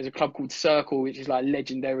 There's a club called Circle, which is like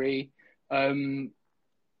legendary. My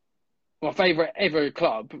favourite ever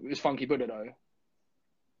club was Funky Buddha though,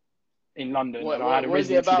 in London. And I had a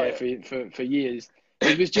residency there for years.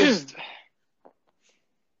 It was just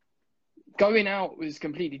going out was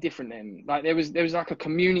completely different then. Like there was like a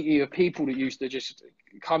community of people that used to just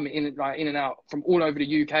come in and out from all over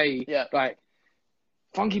the UK. Yeah. Like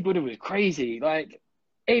Funky Buddha was crazy. Like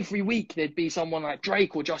every week there'd be someone like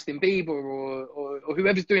Drake or Justin Bieber or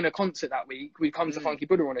whoever's doing a concert that week would come to Funky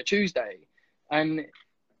Buddha on a Tuesday, and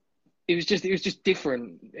it was just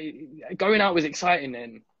different. Going out was exciting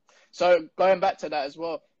then. So going back to that as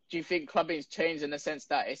well, do you think clubbing's changed in the sense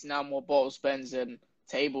that it's now more bottle spends and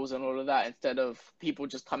tables and all of that instead of people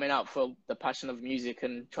just coming out for the passion of music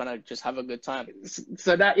and trying to just have a good time?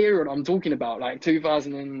 So that era I'm talking about, like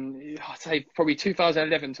I'd say probably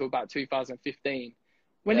 2011 to about 2015.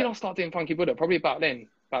 When did I start doing Funky Buddha? Probably about then,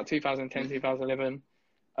 about 2010, 2011.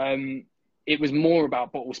 It was more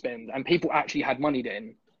about bottle spend, and people actually had money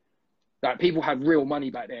then. Like people had real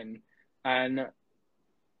money back then, and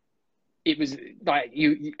it was like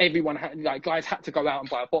everyone had, like guys had to go out and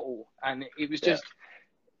buy a bottle, and it was just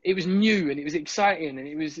it was new and it was exciting, and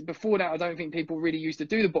it was before that I don't think people really used to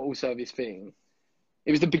do the bottle service thing.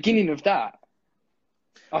 It was the beginning of that.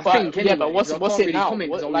 I think anyway, but what's it really now?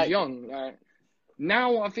 Comment because I was young. Like,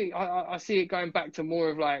 now I think I see it going back to more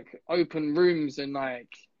of like open rooms, and like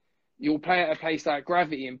you'll play at a place like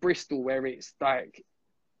Gravity in Bristol where it's like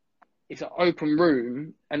it's an open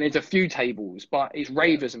room and there's a few tables, but it's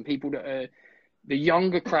ravers and people that are the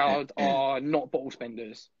younger crowd are not bottle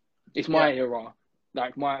spenders. It's my era,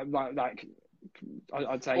 like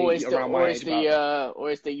I'd say around my age.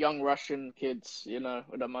 Or it's the young Russian kids, you know,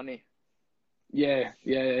 with the money. Yeah.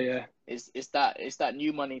 It's that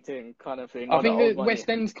new money thing kind of thing. I think the West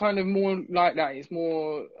End's kind of more like that. It's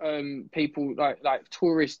more people like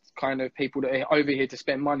tourist kind of people that are over here to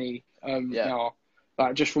spend money now.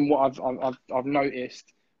 Like just from what I've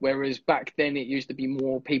noticed. Whereas back then it used to be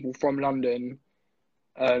more people from London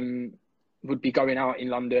would be going out in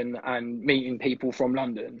London and meeting people from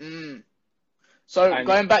London. So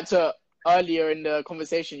going back to earlier in the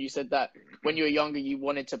conversation, you said that when you were younger, you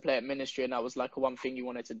wanted to play at Ministry, and that was like one thing you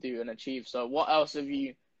wanted to do and achieve. So what else have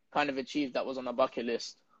you kind of achieved that was on a bucket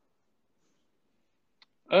list?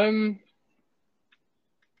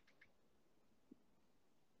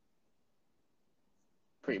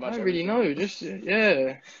 Pretty much. I don't really know. Just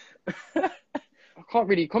I can't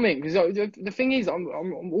really comment because the thing is, I'm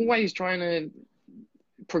always trying to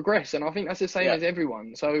progress, and I think that's the same as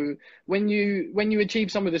everyone. So when you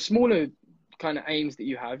achieve some of the smaller kind of aims that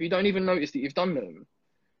you have, you don't even notice that you've done them,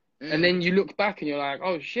 and then you look back and you're like,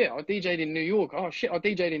 oh shit, I DJ'd in New York. Oh shit, I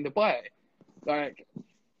DJ'd in Dubai. Like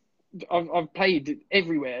I've played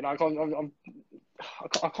everywhere. Like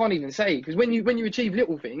I can't even say, because when you achieve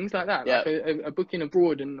little things like that, like a booking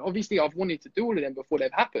abroad, and obviously I've wanted to do all of them before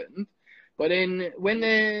they've happened, but then when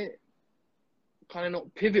they're kind of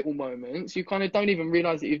not pivotal moments, you kind of don't even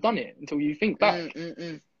realize that you've done it until you think back.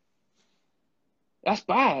 That's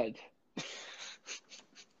bad.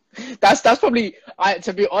 That's probably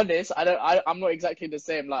to be honest, I'm not exactly the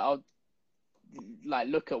same. Like I'll like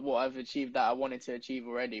look at what I've achieved that I wanted to achieve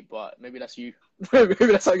already, but maybe that's you. Maybe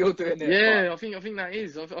that's how you're doing it. But Yeah, I think that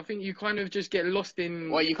is. I think you kind of just get lost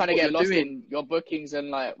in well, you kind of what get you're lost doing. in your bookings and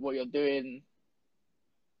like what you're doing.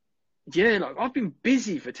 Yeah, like I've been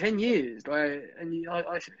busy for 10 years, like, and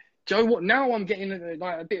Joe, what now? I'm getting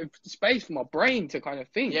like a bit of space for my brain to kind of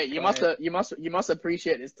think. Yeah, Like, you must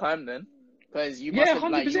appreciate this time then, because you must yeah,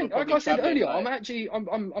 have like you were 100%. Like probably I said traveling earlier, like.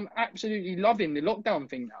 I'm absolutely loving the lockdown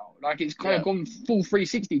thing now. Like, it's kind Yeah. of gone full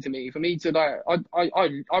 360 to me. For me to like,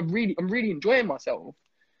 I'm really enjoying myself.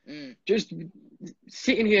 Mm. Just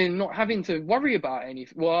sitting here and not having to worry about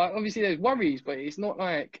anything. Well, obviously there's worries, but it's not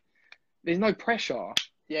like there's no pressure.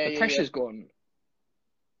 Yeah, The yeah, yeah. pressure's gone.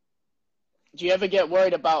 Do you ever get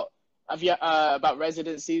worried about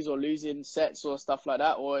residencies or losing sets or stuff like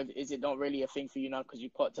that, or is it not really a thing for you now because you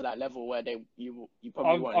got to that level where you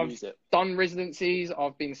probably won't I've lose it? done residencies.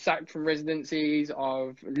 I've been sacked from residencies.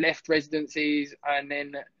 I've left residencies, and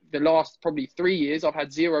then the last probably 3 years, I've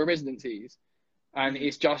had 0 residencies, and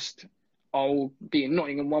it's just I'll be in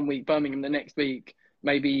Nottingham one week, Birmingham the next week,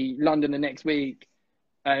 maybe London the next week,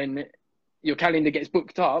 and your calendar gets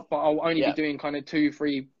booked up, but I'll only be doing kind of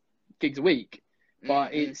 2-3 gigs a week.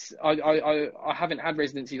 But it's I haven't had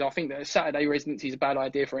residencies. I think that a Saturday residency is a bad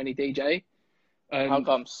idea for any DJ. How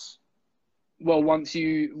comes? Well, once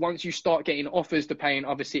you start getting offers to play in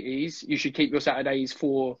other cities, you should keep your Saturdays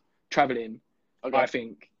for traveling. Okay. I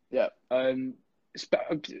think. Yeah.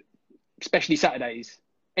 Especially Saturdays.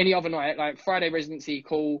 Any other night, like Friday residency,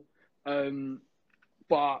 cool.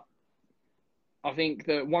 But I think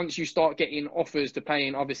that once you start getting offers to play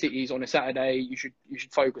in other cities on a Saturday, you should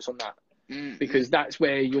focus on that, because that's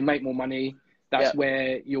where you'll make more money. That's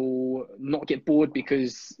where you'll not get bored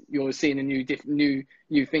because you're seeing a new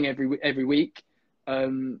thing every week.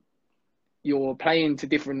 You're playing to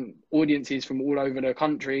different audiences from all over the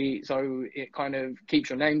country, so it kind of keeps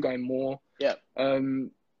your name going more. Yeah. I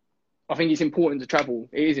think it's important to travel.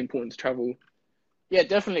 It is important to travel. Yeah,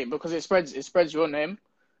 definitely, because it spreads your name.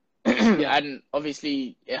 And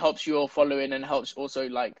obviously it helps your following and helps also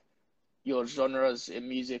like your genres in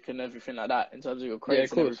music and everything like that in terms of your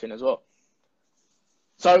crates and everything as well.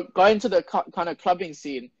 So going to the kind of clubbing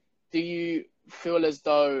scene, do you feel as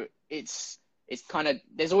though it's kind of,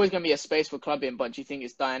 there's always going to be a space for clubbing, but do you think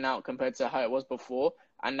it's dying out compared to how it was before,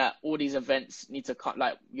 and that all these events need to cut,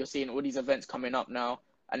 like you're seeing all these events coming up now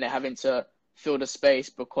and they're having to fill the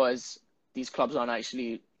space because these clubs aren't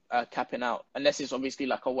actually capping out, unless it's obviously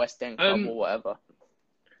like a West End club or whatever?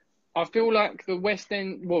 I feel like the West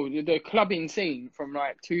End, well, the clubbing scene from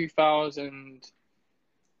like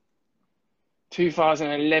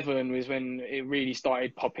 2011 was when it really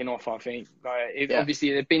started popping off, I think. Like,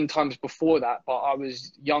 obviously, there'd been times before that, but I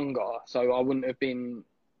was younger, so I wouldn't have been...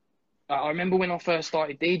 I remember when I first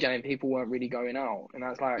started DJing, people weren't really going out, and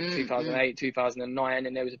that's like 2008, 2009,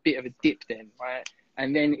 and there was a bit of a dip then, right?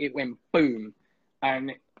 And then it went boom,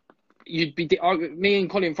 and me and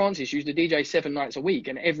Colin Francis used to DJ 7 nights a week,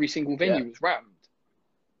 and every single venue was rammed.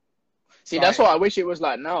 See, that's what I wish it was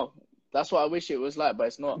like now. That's what I wish it was like, but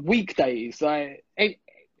it's not. Weekdays, like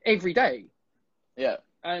every day. Yeah.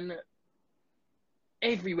 And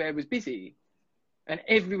everywhere was busy, and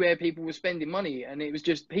everywhere people were spending money, and it was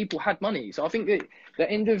just people had money. So I think that the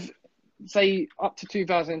end of, say, up to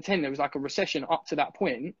 2010, there was like a recession up to that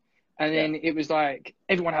point, and then it was like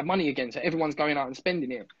everyone had money again, so everyone's going out and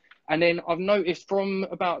spending it. And then I've noticed from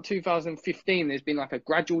about 2015, there's been like a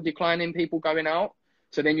gradual decline in people going out.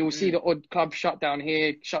 So then you'll see the odd club shut down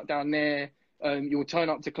here, shut down there. You'll turn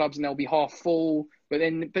up to clubs and they'll be half full. But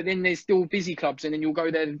then there's still busy clubs, and then you'll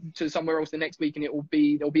go there to somewhere else the next week, and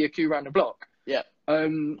there'll be a queue around the block. Yeah.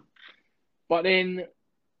 But then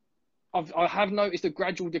I have noticed a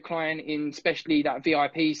gradual decline in especially that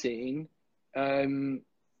VIP scene.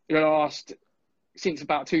 Since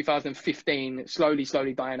about 2015, slowly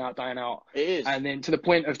dying out. It is. And then to the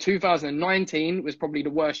point of 2019 was probably the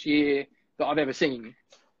worst year that I've ever seen.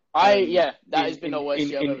 That has been the worst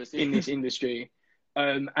year I've ever seen. In this industry.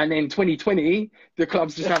 And then 2020, the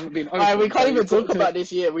clubs just haven't been open. We can't even talk about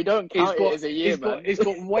this year. We don't count it as a year, man. It's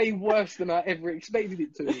got way worse than I ever expected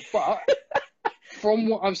it to. But from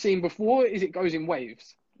what I've seen before, it goes in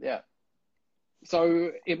waves. Yeah.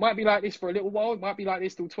 So it might be like this for a little while. It might be like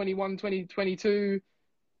this till 2022.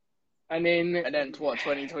 And then to what,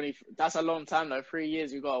 2020? That's a long time though. 3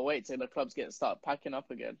 years, you got to wait till the clubs start packing up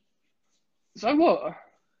again. So what?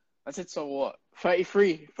 I said, so what?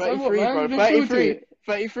 33, so what, bro. 33.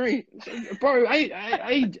 Bro, bro,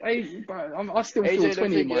 I still feel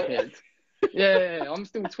 20 in my head. Yeah, I'm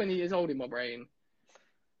still 20 years old in my brain.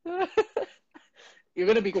 You're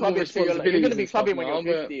gonna be Got more clubbing till you're gonna responsibilities be and stuff clubbing when now,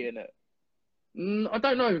 you're but 50, innit? I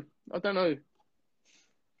don't know. I don't know.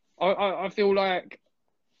 I feel like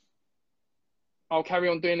I'll carry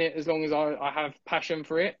on doing it as long as I have passion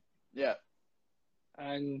for it. Yeah.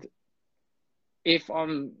 And if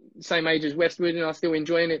I'm same age as Westwood and I'm still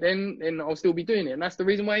enjoying it, then I'll still be doing it. And that's the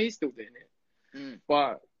reason why he's still doing it. Mm.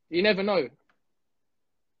 But you never know.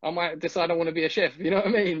 I might decide I want to be a chef. You know what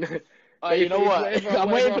I mean? You know what?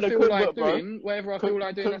 I'm waiting for the cookbook, bro. Whatever I feel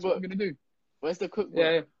like doing, that's what I'm gonna do. Where's the cookbook?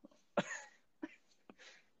 Yeah.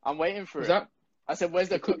 I'm waiting for Is it. that? I said, where's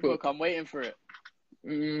the cookbook? I'm waiting for it.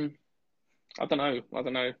 I don't know.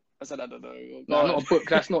 I said, I don't know. No, not a book.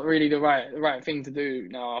 That's not really the right thing to do.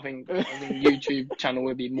 No, I think YouTube channel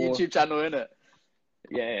would be more. YouTube channel, innit?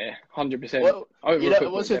 Yeah, 100%.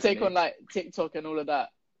 What's your take on like TikTok and all of that?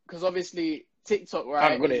 Because obviously TikTok,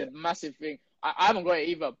 right, is a massive thing. I haven't got it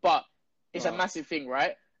either, but it's a massive thing,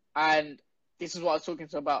 right? And this is what I was talking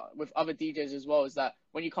about with other DJs as well, is that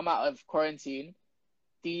when you come out of quarantine,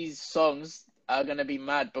 these songs are gonna be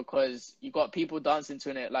mad because you got people dancing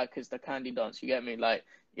to it like it's the candy dance. You get me? Like,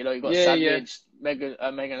 you know, you got Savage, Megan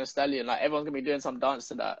Thee Stallion. Like, everyone's gonna be doing some dance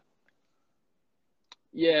to that.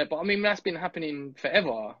 Yeah, but I mean that's been happening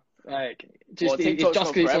forever. Like, it's just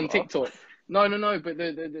because it's on TikTok. No. But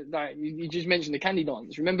the like you just mentioned the candy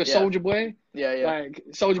dance. Remember Soulja Boy? Yeah. Like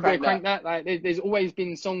Soulja Boy cranked that. Like there's always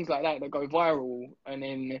been songs like that go viral, and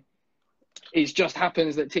then it just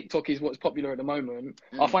happens that TikTok is what's popular at the moment.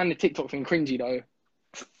 I find the TikTok thing cringy though.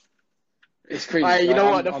 It's cringy. You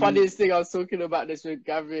know what? The funniest thing, I was talking about this with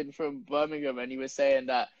Gavin from Birmingham, and he was saying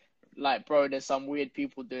that, like, bro, there's some weird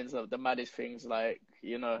people doing some of the maddest things. Like,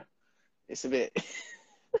 you know, it's a bit.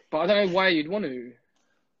 But I don't know why you'd want to.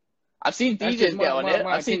 I've seen DJs get on it.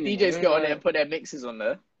 I've seen DJs get on it and put their mixes on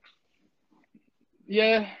there.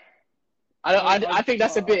 Yeah. I think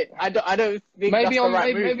that's a bit. I don't think that's the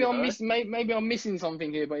right move. Maybe I'm missing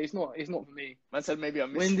something here, but it's not for me. I said maybe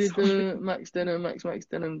I'm missing. When did the Max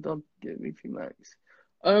Denim dub get me through Max?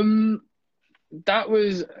 That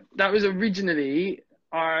was originally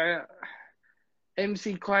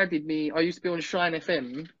MC Kai did me. I used to be on Shine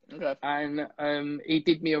FM. Okay. And he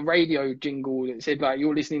did me a radio jingle that said like,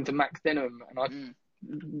 you're listening to Max Denim, and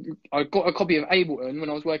I got a copy of Ableton when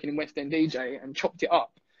I was working in West End DJ and chopped it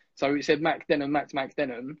up. So it said Max Denim, Max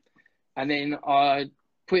Denim, and then I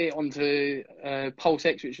put it onto Pulse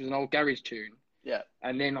X, which was an old garage tune. Yeah.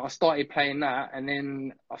 And then I started playing that, and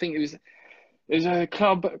then I think it was a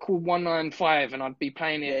club called 195, and I'd be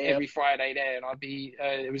playing it every Friday there, and I'd be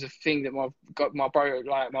it was a thing that my bro,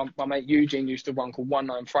 like my mate Eugene, used to run called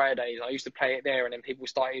 19 Fridays. I used to play it there, and then people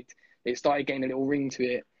started getting a little ring to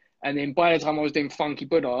it. And then by the time I was doing Funky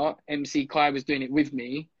Buddha, MC Kai was doing it with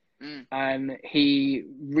me. And he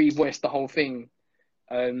revoiced the whole thing,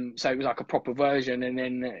 so it was like a proper version. And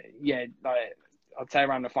then like I'd say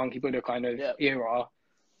around the Funky Buddha kind of era,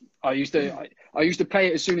 I used to play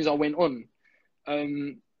it as soon as I went on.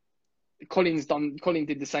 Colin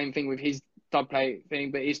did the same thing with his dub plate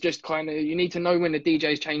thing, but it's just kind of, you need to know when the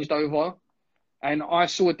DJ's changed over. And I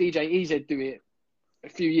saw DJ EZ do it a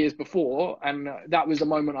few years before, and that was the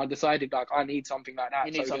moment I decided, like, I need something like that.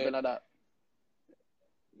 You need something like that.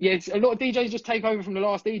 Yeah, a lot of DJs just take over from the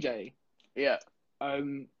last DJ. Yeah.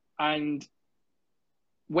 And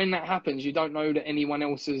when that happens, you don't know that anyone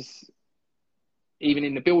else is even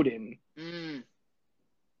in the building.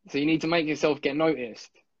 So you need to make yourself get noticed.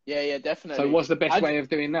 Yeah, definitely. So what's the best way of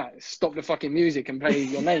doing that? Stop the fucking music and play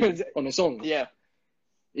your name on a song. Yeah.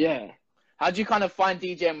 How do you kind of find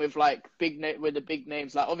DJing with like with the big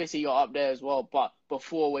names? Like, obviously you're up there as well, but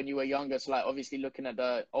before, when you were younger, so like obviously looking at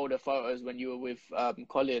the older photos when you were with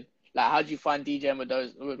Colin, like how do you find DJing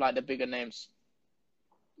with like the bigger names?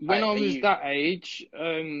 When I was that age,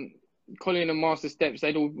 Colin and Master Steps,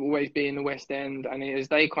 they'd always be in the West End, and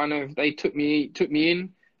they took me in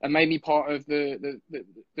and made me part of the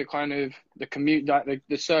kind of the commute, like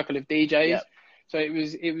the circle of DJs. Yep. So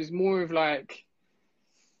it was more of like,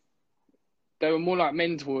 they were more like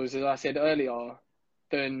mentors, as I said earlier,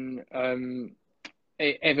 than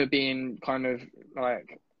it ever being kind of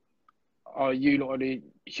like, oh, you lot are the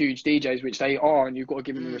huge DJs, which they are, and you've got to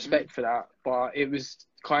give them the respect for that. But it was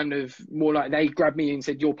kind of more like they grabbed me and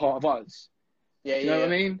said, you're part of us. Yeah, you know what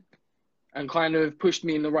I mean? And kind of pushed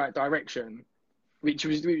me in the right direction, which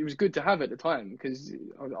was good to have at the time, because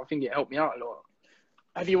I think it helped me out a lot.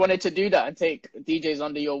 Have you wanted to do that and take DJs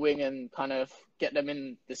under your wing and kind of get them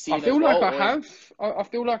in the scene? I feel like I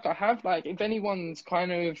feel like I have. Like, if anyone's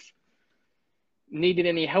kind of needed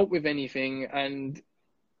any help with anything, and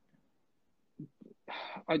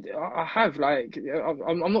I have like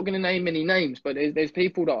I'm not going to name any names, but there's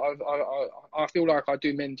people that I feel like I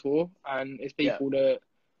do mentor, and there's Yeah. people that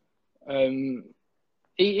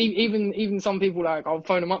even some people, like I'll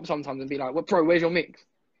phone them up sometimes and be like, "What, bro? Where's your mix?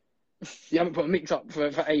 You haven't put a mix up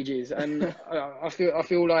for ages." And I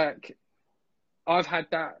feel like I've had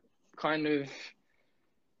that kind of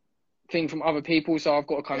thing from other people, so I've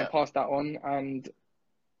got to kind of pass that on, and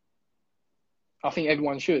I think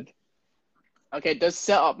everyone should. Okay, does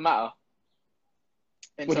setup matter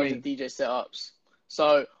in What do you terms of mean? DJ setups?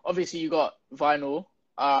 So obviously you got vinyl,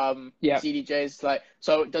 Yeah. CDJs, like,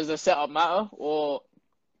 so does the setup matter, or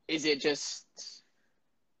is it just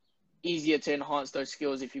easier to enhance those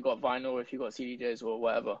skills if you got vinyl or if you got CDJs or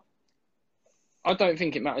whatever? I don't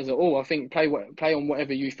think it matters at all. I think play on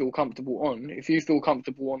whatever you feel comfortable on. If you feel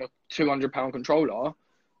comfortable on a £200 controller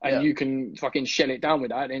and you can fucking shell it down with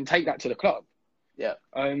that, then take that to the club. Yeah.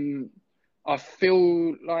 I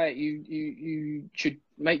feel like you should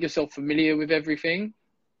make yourself familiar with everything,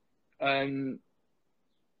 so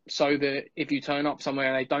that if you turn up somewhere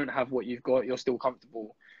and they don't have what you've got, you're still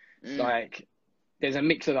comfortable. Like, there's a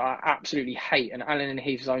mixer that I absolutely hate, an Allen and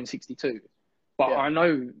Heath Zone 62. But I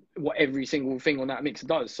know what every single thing on that mixer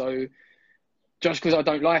does. So just because I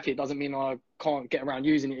don't like it doesn't mean I can't get around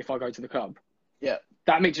using it if I go to the club. Yeah.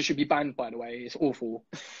 That mixer should be banned, by the way. It's awful.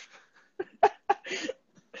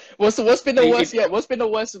 What's been the worst? What's been the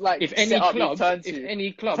worst? Like, if any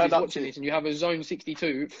club is watching this and you have a Zone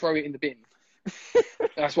 62, throw it in the bin.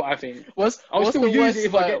 That's what I think. I'll still use it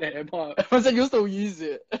if I get there, but I said you'll still use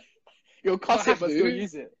it. You'll cuss it, but still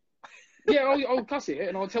use it. Yeah, I'll cuss it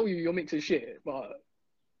and I'll tell you your mix is shit, but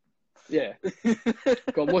yeah.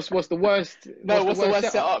 God, what's the worst? What's the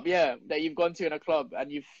worst setup? Yeah, that you've gone to in a club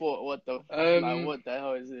and you've thought, what the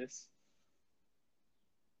hell is this?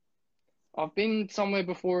 I've been somewhere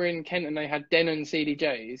before in Kent and they had Denon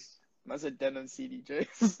CDJs. I said Denon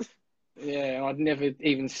CDJs. Yeah, and I'd never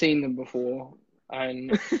even seen them before,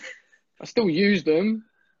 and I still use them.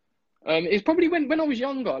 It's probably when I was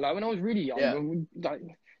younger, like when I was really young, like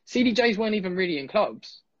CDJs weren't even really in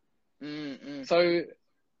clubs. So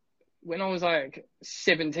when I was like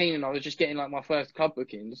 17 and I was just getting like my first club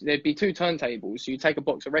bookings, there'd be two turntables, so you take a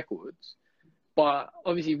box of records. But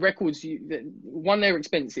obviously records, one, they're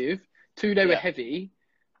expensive, two, they were heavy.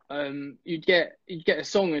 You'd get a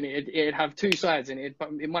song and it'd have two sides, and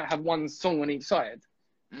it might have one song on each side.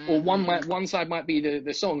 Or one side might be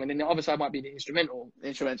the song and then the other side might be the instrumental.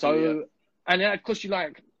 So and that'd cost you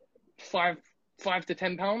like £5 to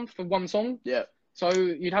 £10 for one song. Yeah. So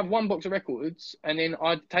you'd have one box of records, and then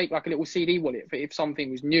I'd take like a little CD wallet for if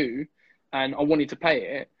something was new and I wanted to play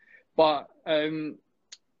it. But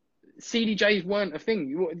CDJs weren't a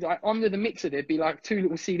thing. Like, under the mixer, there'd be like two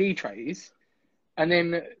little CD trays, and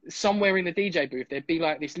then somewhere in the DJ booth, there'd be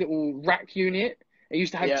like this little rack unit. It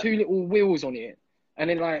used to have two little wheels on it, and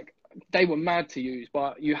then like they were mad to use,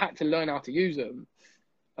 but you had to learn how to use them.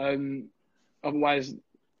 Otherwise,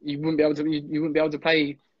 you wouldn't be able to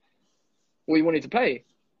play what you wanted to play.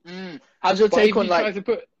 How's your take on like?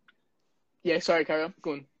 Yeah, sorry, carry on.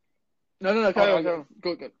 Go on. No, carry on.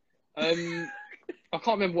 Good. I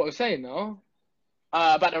can't remember what I was saying now.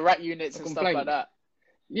 About the rack units and stuff like that.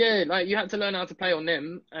 Yeah, like you had to learn how to play on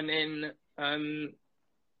them, and then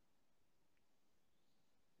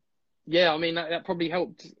yeah, I mean that probably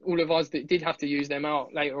helped all of us that did have to use them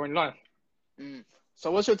out later in life.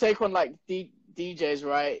 So what's your take on like DJs,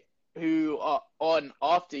 right, who are on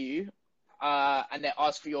after you, and they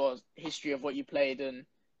ask for your history of what you played and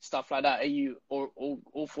stuff like that? Are you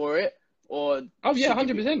all for it, or? Oh yeah,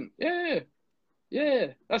 100%. Yeah,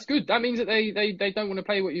 that's good. That means that they don't want to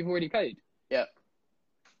play what you've already played.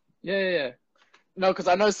 Yeah. No, because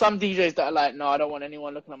I know some DJs that are like, no, I don't want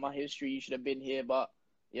anyone looking at my history. You should have been here, but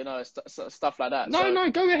you know, stuff like that.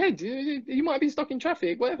 No, go ahead. You might be stuck in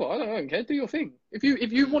traffic, whatever. I don't care. Do your thing. If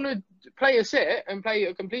you want to play a set and play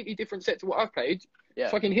a completely different set to what I've played,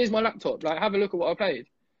 fucking here's my laptop. Like, have a look at what I played.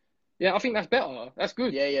 Yeah, I think that's better. That's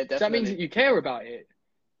good. Yeah, definitely. So that means that you care about it.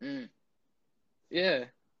 Yeah.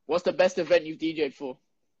 What's the best event you've DJ'd for?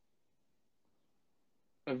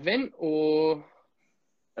 Event or?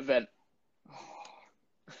 Event.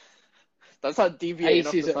 That's how deviating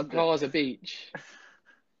off the subject. Aces at Plaza Beach.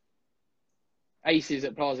 Aces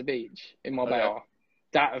at Plaza Beach in Marbella. Okay.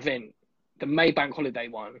 That event, the Maybank holiday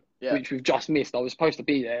one, which we've just missed. I was supposed to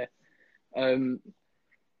be there.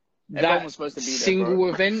 That was supposed to be there, single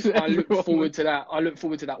event, I look forward to that. I look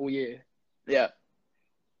forward to that all year. Yeah.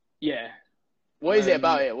 What is it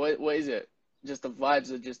about it? What is it? Just the vibes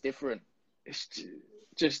are just different. It's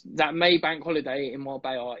just that Maybank holiday in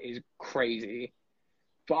Marbella is crazy.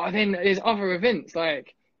 But then there's other events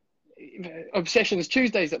like Obsessions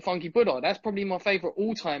Tuesdays at Funky Buddha. That's probably my favorite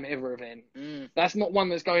all-time ever event. That's not one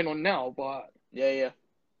that's going on now, but yeah.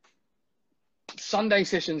 Sunday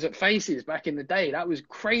sessions at Faces back in the day, that was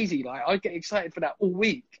crazy. Like, I'd get excited for that all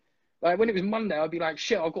week. Like, when it was Monday, I'd be like,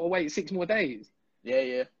 shit, I've got to wait 6 more days.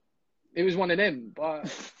 Yeah. It was one of them, but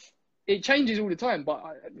it changes all the time. But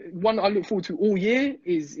one I look forward to all year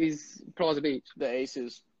is Plaza Beach. The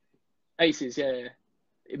Aces. Aces, yeah.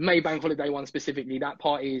 Maybank Holiday one specifically, that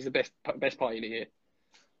party is the best party of the year.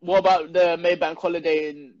 What about the Maybank Holiday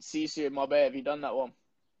in Sisu in Marbella? Have you done that one?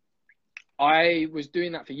 I was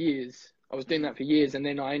doing that for years. And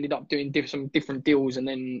then I ended up doing some different deals and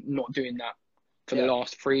then not doing that for the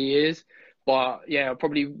last 3 years. But yeah,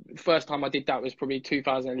 probably first time I did that was probably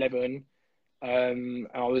 2011. And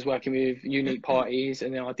I was working with Unique Parties,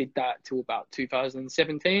 and then I did that till about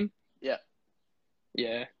 2017. Yeah.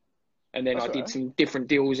 And then I did some different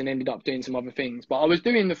deals and ended up doing some other things. But I was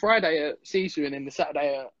doing the Friday at Sisu and then the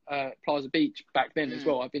Saturday at Plaza Beach back then as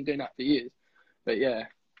well. I've been doing that for years. But yeah.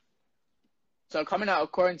 So coming out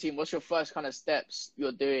of quarantine, what's your first kind of steps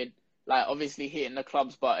you're doing? Like, obviously hitting the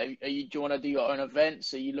clubs, but do you want to do your own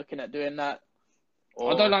events? Are you looking at doing that?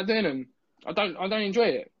 Or... I don't like doing them. I don't enjoy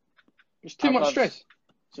it. It's too much stress.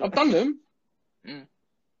 I've done them.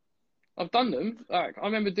 I've done them. Like, I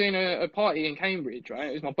remember doing a party in Cambridge, right?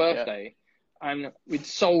 It was my birthday, and we'd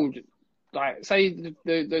sold, like, say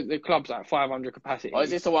the club's like 500 capacity. Oh,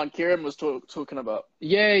 is this the one Kieran was talking about?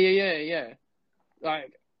 Yeah.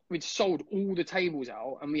 Like, we'd sold all the tables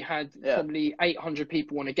out, and we had probably 800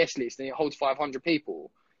 people on a guest list, and it holds 500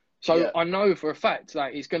 people. So I know for a fact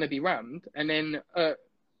that it's going to be rammed. And then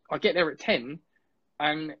I get there at 10,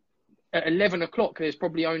 and at 11 o'clock, there's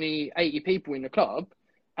probably only 80 people in the club.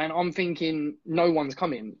 And I'm thinking, no one's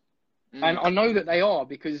coming. And I know that they are,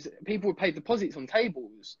 because people would pay deposits on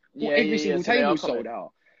tables. Every single table sold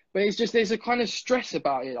out. But it's just, there's a kind of stress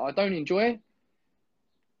about it I don't enjoy.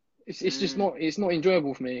 It's just not, it's not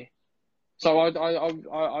enjoyable for me. So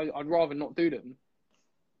I'd rather not do them.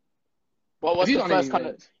 Well, what's the first kind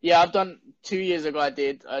of... Yeah, I've done 2 years ago. I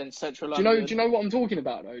did in Central London. Do you know what I'm talking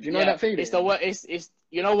about though? Do you know that feeling? It's the worst. It's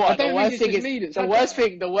you know what? The worst thing is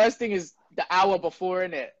the worst thing is the hour before,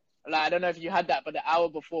 innit? Like, I don't know if you had that, but the hour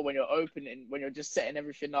before when you're opening, when you're just setting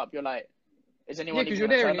everything up, you're like, is anyone? Yeah, because you're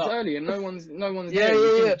there and it's early and no one's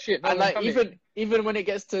there. Yeah. Shit, and like even when it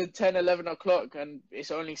gets to 10, 11 o'clock and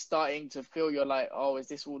it's only starting to feel, you're like, oh, is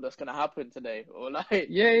this all that's gonna happen today? Or like,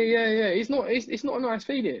 yeah. It's not a nice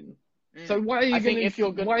feeling. So why are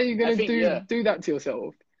you gonna do that to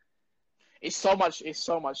yourself? It's so much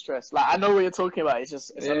stress. Like, I know what you're talking about.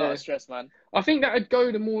 It's a lot of stress, man. I think that'd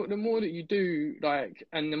go the more that you do, like,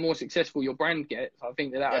 and the more successful your brand gets. I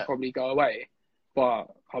think that would probably go away. But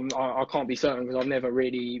I can't be certain because I've never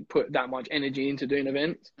really put that much energy into doing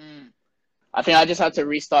events. I think I just had to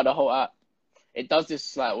restart the whole app. It does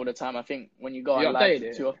this like all the time. I think when you go on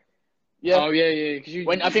live tour. Yeah. Oh yeah.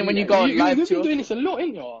 Because when you go on live tour. You've been doing this a lot,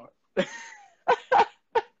 ain't you?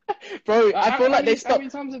 Bro, I feel like they stopped. How many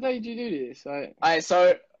times a day do you do this?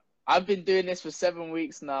 So I've been doing this for 7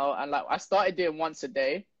 weeks now, and like I started doing once a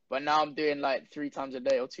day, but now I'm doing like 3 times a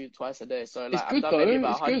day or twice a day. So like I've done maybe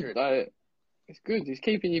about 100. It's good. It's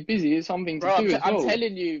keeping you busy. It's something to do as well. I'm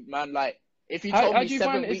telling you, man. Like, if you told me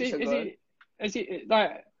 7 weeks ago,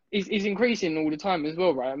 it's increasing all the time as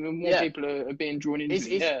well, right? I mean, more people are being drawn into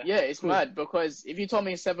it. It's mad, because if you told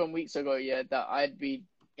me 7 weeks ago, that I'd be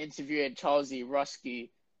interviewing Charlesy,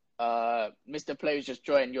 Rusky, Mr. Players just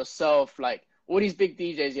joined, yourself, like all these big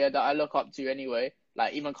DJs, that I look up to anyway.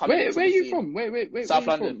 Like, even coming. Where are you from? Where South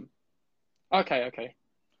London. Okay.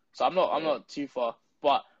 So I'm not too far,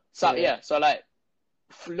 but so like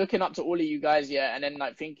looking up to all of you guys, and then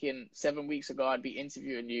like thinking 7 weeks ago I'd be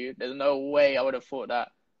interviewing you. There's no way I would have thought that.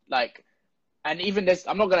 Like, and even this,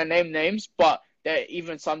 I'm not gonna name names, but there are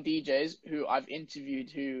even some DJs who I've interviewed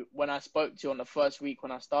who, when I spoke to on the first week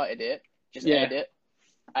when I started it, just aired it.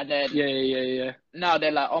 And then now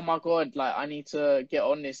they're like, oh my god, like I need to get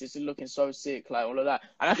on this. This is looking so sick, like all of that.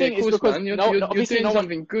 And I think it's because you're doing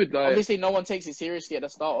something good. Like, obviously, no one takes it seriously at the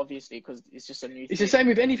start, obviously, because it's just a new thing. It's the same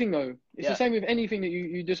with anything, though. It's the same with anything that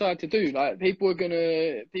you decide to do. Like, people are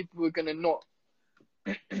gonna not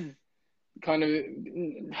kind of.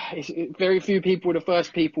 It's very few people are the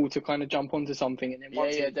first people to kind of jump onto something, and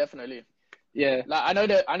then definitely. Yeah, like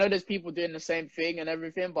I know there's people doing the same thing and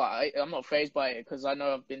everything, but I'm not fazed by it because I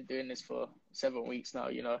know I've been doing this for 7 weeks now,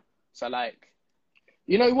 So like,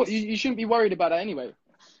 you know what, you shouldn't be worried about that anyway.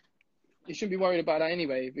 you shouldn't be worried about that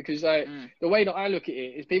anyway, because like the way that I look at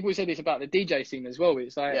it is, people say this about the DJ scene as well.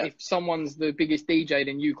 It's like if someone's the biggest DJ,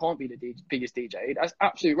 then you can't be the biggest DJ. That's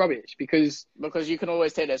absolute rubbish, because you can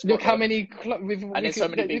always take their spot. Look how many so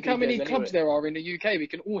many look how many clubs there are in the UK. We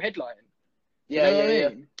can all headline. Yeah, you know what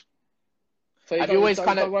I mean? So have you always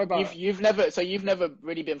kind of you've never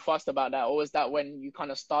really been fussed about that, or was that when you kind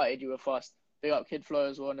of started you were fussed? Big up Kid Flow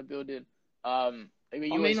as well in the building. I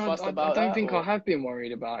don't think I have been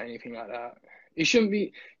worried about anything like that. You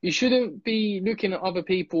shouldn't be looking at other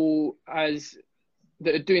people as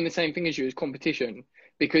that are doing the same thing as you as competition,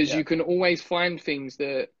 because you can always find things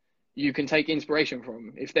that you can take inspiration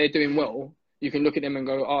from. If they're doing well, you can look at them and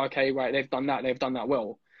go, oh, okay, right, they've done that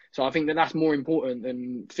well. So I think that's more important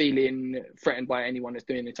than feeling threatened by anyone that's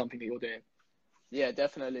doing something that you're doing. Yeah,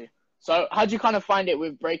 definitely. So how do you kind of find it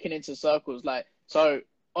with breaking into circles? Like, so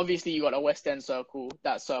obviously you got a West End circle.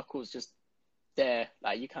 That circle's just there.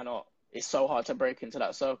 Like, you cannot. It's so hard to break into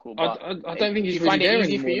that circle. But I don't think it's really there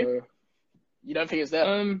anymore. For you? You don't think it's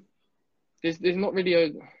there? There's not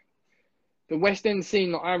really the West End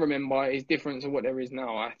scene that I remember is different to what there is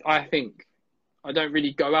now. I think. I don't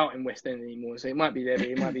really go out in West End anymore, so it might be there, but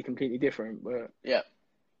it might be completely different. But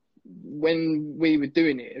when we were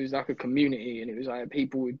doing it, it was like a community, and it was like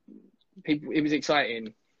people. It was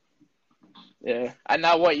exciting. Yeah. And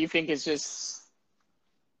now, what you think is just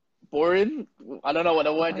boring? I don't know what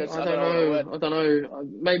the word is. I don't know.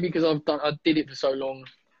 Maybe because I did it for so long.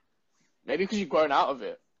 Maybe because you've grown out of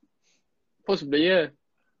it. Possibly, yeah.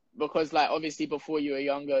 Because, like, obviously before you were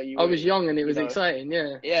younger, I was young and it was exciting,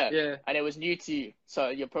 yeah. Yeah. And it was new to you, so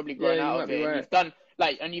you're probably grown out of it.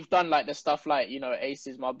 Right. You've done the stuff like,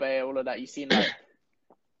 Aces, Marbella, all of that. You've seen like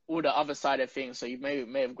all the other side of things, so you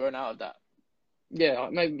may have grown out of that. Yeah,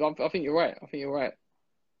 maybe. I think you're right.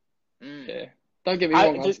 Yeah. Don't get me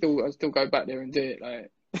wrong. I'll still go back there and do it.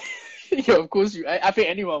 Like, yeah, of course you. I think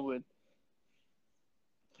anyone would.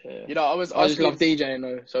 Yeah. I just love DJing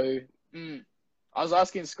though. So. I was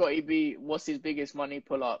asking Scotty B, what's his biggest money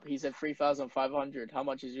pull up? He said 3,500. How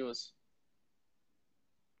much is yours?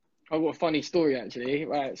 I've got a funny story actually.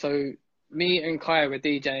 Right, so me and Kaya were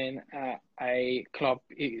DJing at a club.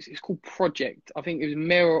 It's called Project. I think it was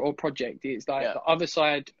Mirror or Project. It's like the other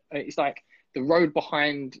side. It's like the road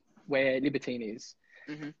behind where Libertine is.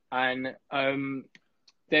 And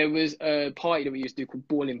there was a party that we used to do called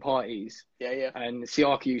Balling Parties. Yeah. And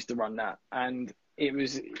Siaki used to run that. And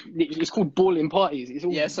it's called Balling Parties. It's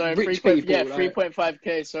all rich people.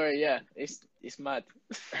 3.5k. Sorry, it's mad.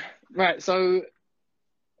 Right, so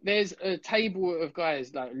there's a table of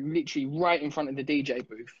guys like literally right in front of the DJ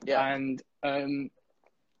booth, and I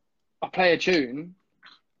play a tune,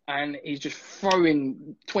 and he's just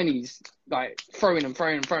throwing 20s, like throwing them,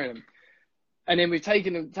 and then we've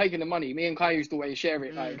taken the money. Me and Kai used to always share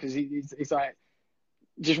it, like, because it's like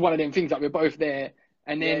just one of them things, like we're both there.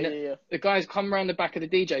 And then the guys come around the back of the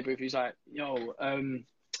DJ booth. He's like, "Yo,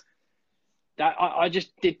 that I just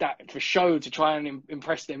did that for show to try and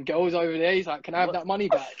impress them girls over there." He's like, "Can I have that money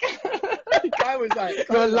back?" Kai was like,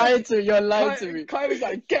 "You're lying to me." Kai was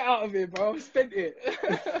like, "Get out of here, bro! I've spent it."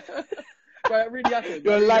 But it really happened.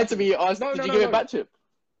 You're lying to me. Did you give it back to him?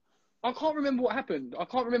 I can't remember what happened.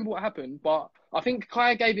 But I think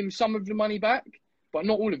Kai gave him some of the money back, but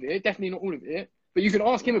not all of it. Definitely not all of it. But you can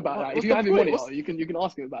ask him about that. If you have him on it, you can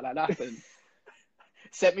ask him about that. That happened.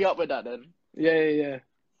 Set me up with that then. Yeah.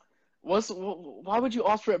 Why would you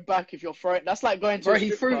ask for it back if you're throwing? That's like going to a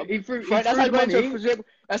strip club. That's like going to a strip.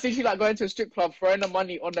 That's literally like going to a strip club, throwing the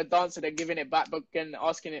money on the dancer, then giving it back, but then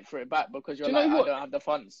asking it for it back because you're I don't have the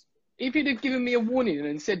funds. If he'd have given me a warning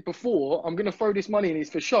and said before, I'm going to throw this money and it's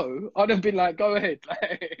for show, I'd have been like, go ahead.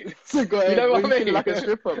 So go ahead. You know what I mean? Like a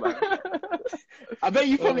stripper, man. I bet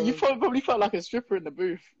you probably felt like a stripper in the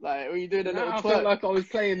booth. Like, were you doing a little twerk? I felt like I was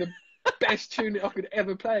playing the best tune that I could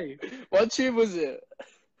ever play. What tune was it?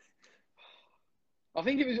 I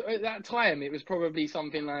think it was, at that time, it was probably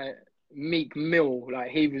something like Meek Mill. Like,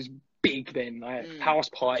 he was big then, like House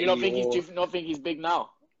Party. Do you not think he's big now?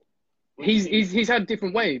 He's had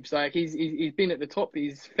different waves. Like he's been at the top,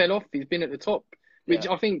 he's fell off, he's been at the top, which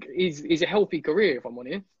I think is a healthy career, if I'm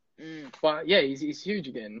honest. But yeah, he's huge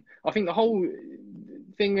again. I think the whole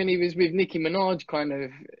thing when he was with Nicki Minaj kind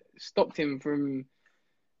of stopped him from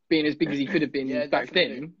being as big as he could have been back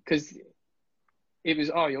then, because it was,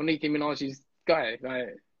 you're Nicki Minaj's guy.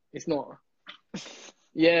 Like, it's not.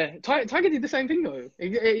 Yeah, Tiger did the same thing though.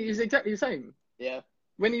 He's exactly the same. Yeah.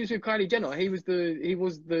 When he was with Kylie Jenner, he was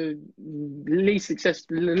the less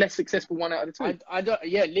successful one out of the two. I don't.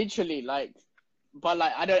 Yeah, literally. Like, but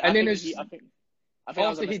like I don't. And I think. I think that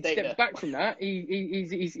was a After he'd mistake stepped there. back from that,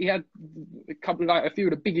 he had a few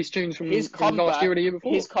of the biggest tunes from His last comeback, year or the year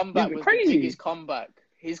before. his comeback He was crazy. the biggest comeback.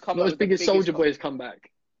 His comeback Not was as big the as biggest Soldier Boy's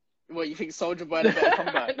comeback. What, you think Soldier Boy had a better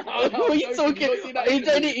comeback? No, What are you I'm talking? joking. You don't see that He's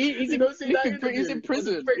interview. he's You don't see that he's interview in on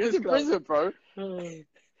prison. the Breakfast He's in Club. prison, bro. Yeah,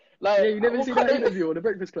 Like, you never what see kind that of- interview on the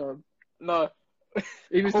Breakfast Club. No.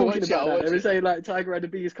 He was I'll talking watch it, about I'll that. watch They were it. saying like Tiger had the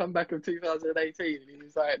biggest comeback of 2018, and he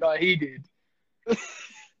was like, "No, he did."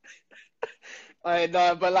 I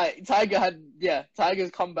know, but like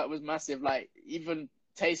Tiger's comeback was massive. Like even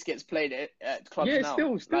Taste gets played at clubs Yeah, now.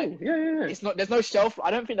 still, Like, yeah. it's not. There's no shelf.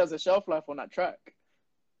 I don't think there's a shelf life on that track.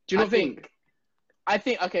 Do you not think? I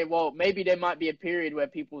think okay. Well, maybe there might be a period where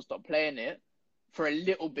people stop playing it for a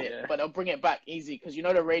little bit, Yeah. but they'll bring it back easy because you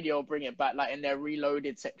know the radio will bring it back like in their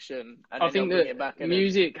reloaded section, and I then think they'll bring it back. that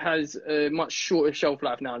music has a much shorter shelf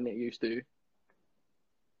life now than it used to.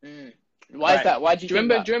 Why is that? Why do you think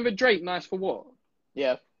that? Do you remember Drake, Nice for What?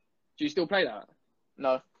 Yeah. Do you still play that?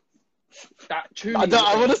 No. That tune. I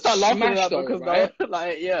want to start laughing at smash that though, because right?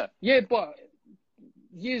 like yeah. Yeah, but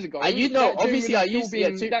years ago, You know, that tune obviously would I still used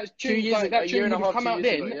been- to that two tune, years like, ago, that a year tune and a would half, have come 2 out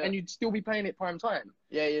years then, ago, yeah. and you'd still be playing it prime time.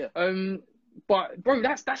 Yeah. But bro,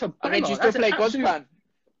 that's a banger. Okay, do you still That's an play God's absolute- Plan?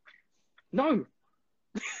 No.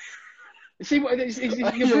 See what?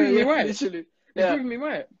 You're proving me right. Literally. You're Yeah. proving me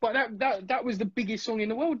right. But that was the biggest song in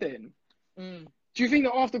the world then. Mm. Do you think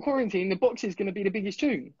that after quarantine, the box is going to be the biggest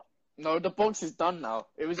tune? No, the box is done now.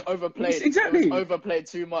 It was overplayed. Yes, exactly. It was overplayed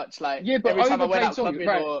too much. Like Yeah, but every time I went overplayed out songs, clubbing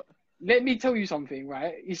right. or Let me tell you something,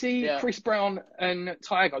 right? You see, Yeah. Chris Brown and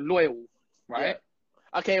Tiger, Loyal, right?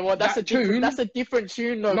 okay, well that's That tune- that's a different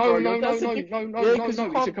tune though, No, bro. no. That's a Yeah, di- 'cause you It's a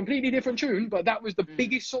can't- completely different tune, but that was the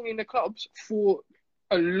biggest song in the clubs for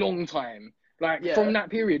a long time. Like Yeah. from that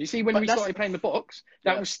period. You see, when But we that's- started playing the box,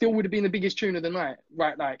 that Yeah. was still would have been the biggest tune of the night,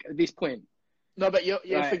 right? Like at this point. No, but you're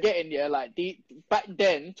Right. forgetting, yeah. Like back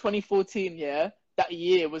then, 2014, yeah. That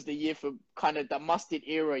year was the year for kind of the mustard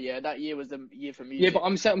era, yeah. That year was the year for music. Yeah, but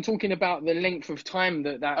I'm talking about the length of time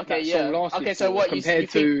that Okay, song lasted. Okay, so for, what compared you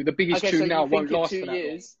to think, the biggest okay, tune so now you think won't in last 2 for that long.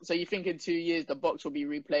 years. So you think in 2 years the box will be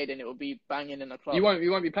replayed and it will be banging in the club? You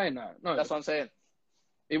won't be playing that. No, That's what I'm saying.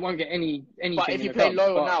 it won't get anything. But if in you the play clubs,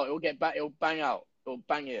 lower but- now, it'll get back. It'll bang out. It'll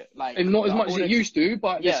bang it like. and not as like, much as all it the- used to,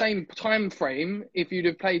 but Yeah. the same time frame. If you'd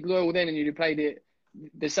have played Loyal then and you'd have played it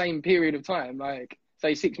the same period of time, like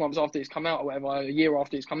say 6 months after it's come out or whatever, a year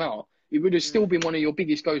after it's come out, it would have still been one of your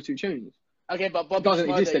biggest go-to tunes. Okay, but Bobby doesn't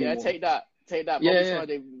exist Smurda, yeah, anymore. take that. Bobby Yeah,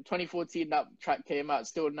 Smurda, 2014, that track came out.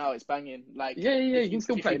 Still now it's banging. Like Yeah, if you can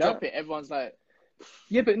still if play you that. drop it, everyone's like,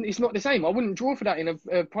 Yeah, but it's not the same. I wouldn't draw for that in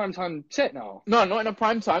a prime time set now. no, not in a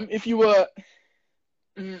prime time. If you were,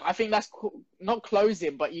 I think that's not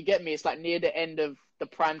closing, but you get me. It's like near the end of the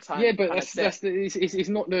prime time. Yeah, but kinda set. it's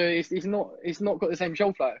not got the same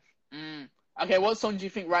shelf life. Okay, what song do you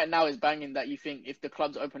think right now is banging that you think if the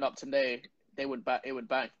clubs open up today, it would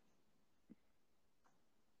bang?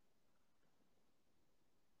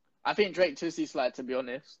 I think Drake Tootsie Slide, to be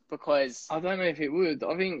honest, because I don't know if it would.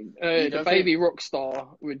 I think You the don't Baby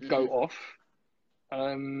Rockstar would go Mm. off.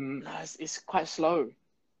 no, it's quite slow.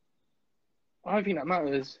 I don't think that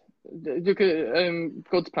matters. Look at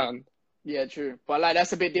God's Plan. Yeah, true. But like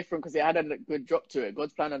that's a bit different because it had a good drop to it.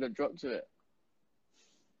 God's Plan had a drop to it.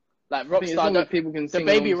 Like I think as long Rockstar, as people can the sing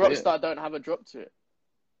Baby along to it. Rockstar don't have a drop to it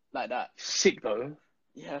like that. Sick though.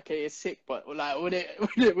 Yeah, okay, it's sick, but like would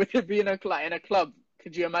it be in a club?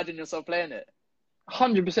 Could you imagine yourself playing it?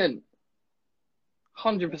 100%.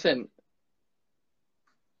 100%.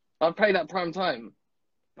 I'd play that prime time.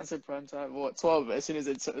 That's a prime time. What 12? As soon as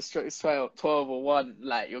it's 12 or 1,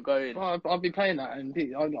 like you're going. I'd be playing that, and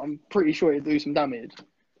I'm pretty sure it'd do some damage.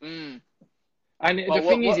 Mm. And Well, the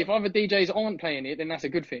thing what- is, if other DJs aren't playing it, then that's a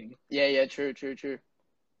good thing. Yeah, true.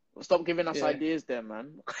 Well, stop giving us Yeah. ideas there,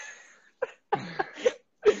 man.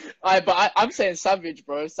 I'm saying Savage,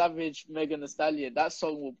 bro. Savage, Megan Thee Stallion. That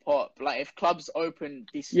song will pop. Like if clubs open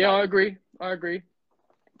this, Yeah, like, I agree.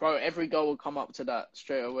 bro. Every girl will come up to that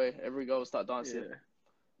straight away. Every girl will start dancing. Yeah.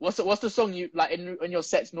 What's the song you like in your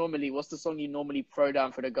sets normally? What's the song you normally throw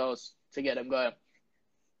down for the girls to get them going?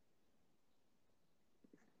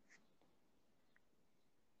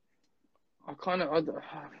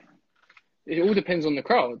 It all depends on the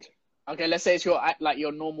crowd. Okay, let's say it's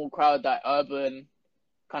your normal crowd, that urban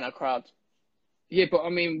kind of crowd. Yeah, but I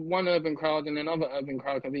mean, one urban crowd and another urban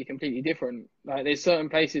crowd can be completely different. Like, there's certain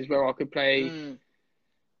places where I could play Mm.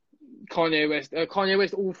 Kanye West. Kanye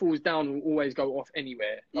West, All Falls Down will always go off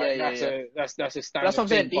anywhere. Like, Yeah. That's a standard. That's what I'm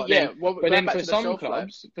saying. thing. But Yeah, then, well, but going then back for to the some shelf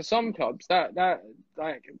clubs,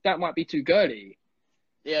 that might be too girly,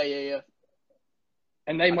 Yeah.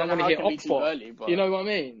 and they I might don't know want to how it hit can be up too for. early, but You know what I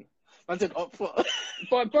mean? I said up for.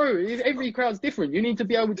 But bro, every crowd's different. You need to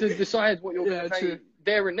be able to decide what you're Yeah, going to play true.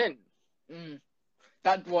 there and then. Mm.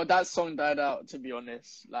 That song died out. To be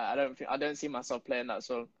honest, like I don't see myself playing that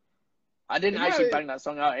song. I didn't No, actually bang that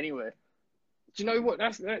song out anyway. do you know what?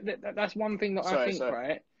 That's one thing that I think,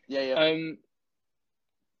 right? Yeah.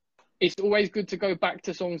 It's always good to go back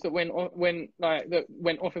to songs that went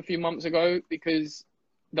off a few months ago because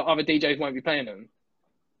the other DJs won't be playing them,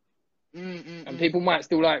 and people might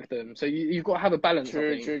still like them. So you've got to have a balance.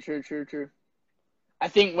 I think. True. I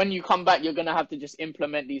think when you come back, you're gonna have to just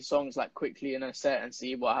implement these songs like quickly in a set and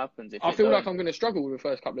see what happens. I feel like I'm going to struggle with the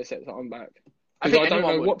first couple of sets that I'm back. I think I don't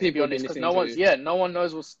know what people are listening to. No one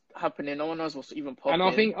knows what's happening. No one knows what's even popping. And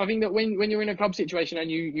I think that when you're in a club situation and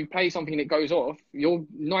you play something that goes off, you're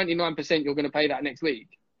 99% you're going to play that next week.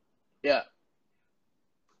 Yeah.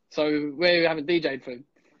 So where you haven't DJ'd for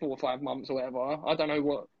 4 or 5 months or whatever, I don't know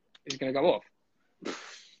what is going to go off.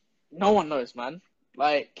 No one knows, man.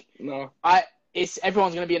 Like no,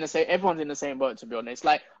 everyone's gonna be everyone's in the same boat, to be honest.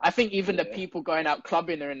 Like I think even the people going out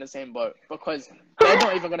clubbing are in the same boat because they're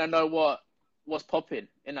not even gonna know what's popping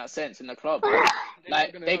in that sense in the club.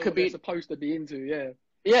 Like they could be supposed to be into,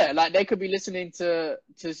 like they could be listening to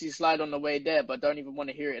see Slide on the way there, but don't even want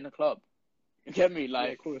to hear it in the club. You get me?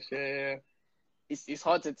 Like, of course, yeah. It's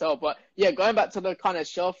hard to tell, but yeah, going back to the kind of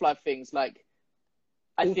shelf life things, like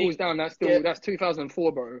I All think Falls Down. That's still that's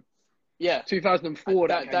 2004, bro. Yeah, 2004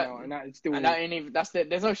 that came out, and that is still. And that ain't even.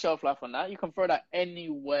 There's no shelf life on that. You can throw that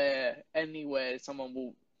anywhere. Someone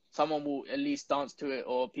will at least dance to it,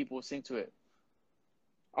 or people will sing to it.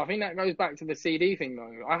 I think that goes back to the CD thing,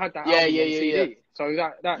 though. I had that album on CD, so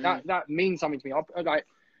that means something to me. Like,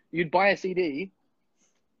 you'd buy a CD,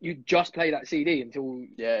 you'd just play that CD until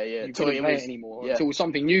you couldn't play it anymore, until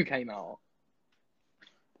something new came out.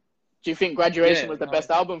 Do you think Graduation was the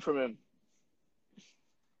best album from him?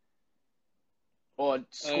 Or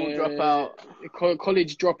School Dropout?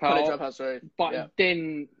 College Dropout. Sorry. But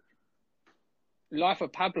then, Life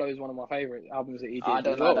of Pablo is one of my favourite albums that he did. I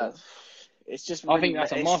don't know that. It's just. Really, I think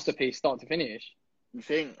that's a masterpiece, start to finish. You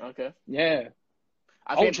think? Okay. Yeah.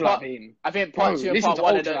 I think part 2 and part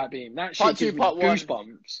 1 of that Beam. That part 2, part 1.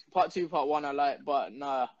 Goosebumps. Part 2, part 1 I like, but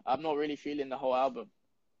nah, I'm not really feeling the whole album.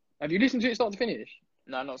 Have you listened to it start to finish?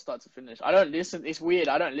 No, not start to finish. I don't listen. It's weird.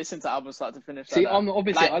 I don't listen to albums start to finish. See, I'm the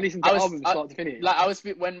opposite. Like, I listen to albums start to finish. Like I was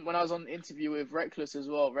when I was on the interview with Reckless as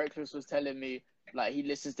well. Reckless was telling me like he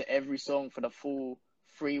listens to every song for the full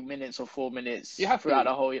 3 minutes or 4 minutes throughout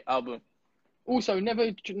the whole album. Also,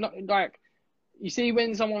 never like you see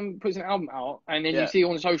when someone puts an album out and then you see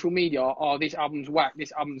on social media, oh, this album's whack.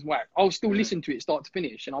 I'll still listen to it start to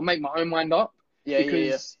finish and I'll make my own mind up.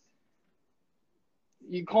 Because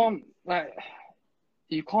you can't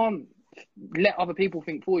You can't let other people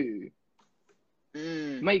think for you.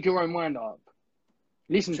 Make your own mind up.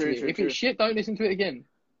 Listen to it. If it's shit, don't listen to it again.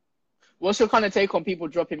 What's your kind of take on people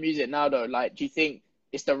dropping music now, though? Like, do you think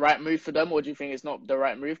it's the right move for them, or do you think it's not the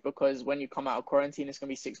right move? Because when you come out of quarantine, it's going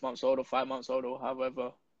to be 6 months old or 5 months old or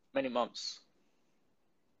however many months.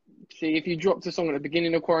 See, if you dropped a song at the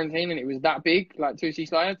beginning of quarantine and it was that big, like 2C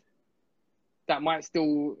Slide, that might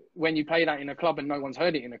still, when you play that in a club and no one's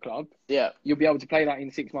heard it in a club, you'll be able to play that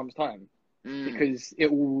in 6 months' time because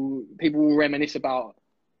people will reminisce about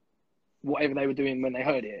whatever they were doing when they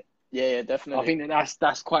heard it. Yeah, definitely. I think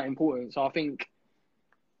that's quite important. So I think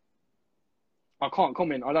I can't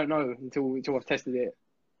comment. I don't know until I've tested it.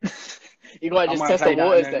 You gotta just test the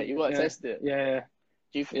waters there. You gotta test it. Yeah.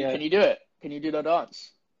 Can you do it? Can you do the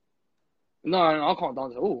dance? No, I can't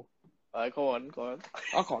dance at all. Alright, go on.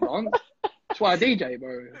 I can't dance. That's why I DJ,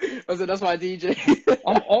 bro. That's why I DJ.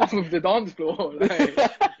 I'm off of the dance floor.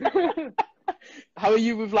 Like. How are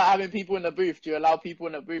you with like having people in the booth? Do you allow people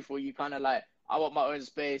in the booth, or you kind of like, I want my own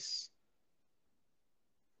space?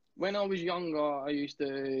 When I was younger, I used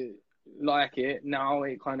to like it. Now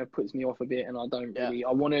it kind of puts me off a bit, and I don't really.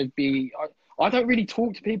 I want to be. I don't really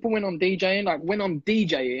talk to people when I'm DJing. Like when I'm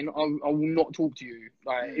DJing, I will not talk to you.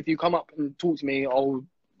 Like if you come up and talk to me,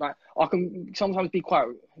 I can sometimes be quite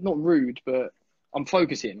not rude, but I'm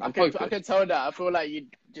focusing. I can tell that. I feel like you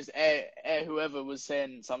just air whoever was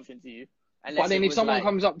saying something to you. But then if someone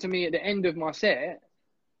comes up to me at the end of my set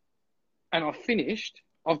and I've finished,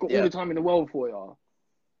 I've got all the time in the world for you.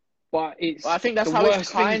 But I think that's how it's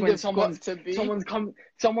kind of someone's got to be.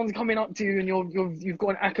 Someone's coming up to you and you've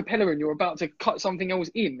got an a cappella and you're about to cut something else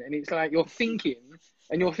in, and it's like you're thinking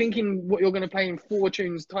what you're going to play in 4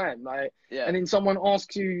 tunes time, like, and then someone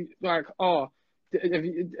asks you like, oh, have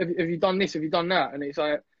you done this? Have you done that? And it's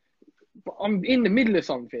like, but I'm in the middle of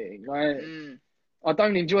something, like, I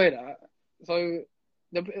don't enjoy that. So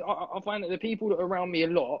I find that the people that are around me a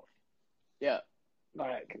lot, Yeah.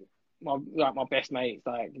 Like my best mates,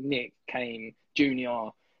 like Nick, Kane, Junior,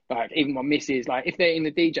 like even my missus, like if they're in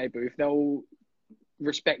the DJ booth, they'll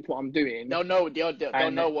respect what I'm doing. They'll know. They'll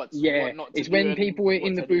know what not to it's do when and people are in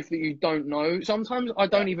what the to do. booth that you don't know. Sometimes I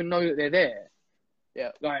don't even know that they're there.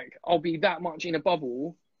 Yeah. Like I'll be that much in a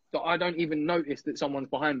bubble that I don't even notice that someone's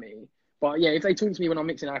behind me. But yeah, if they talk to me when I'm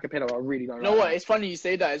mixing a cappella, I really don't You know like what? that. It's funny you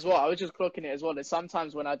say that as well. I was just clocking it as well. There's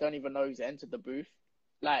sometimes when I don't even know who's entered the booth.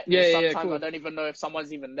 Like, sometimes Cool. I don't even know if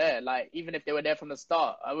someone's even there. Like, even if they were there from the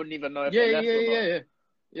start, I wouldn't even know if Yeah, they left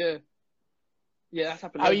or not. Yeah, that's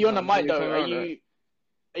happened. How are Loads you of on the times when mic you turn though? around,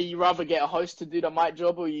 Are you rather get a host to do the mic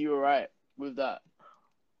job, or are you alright with that?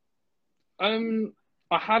 I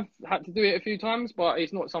have had to do it a few times, but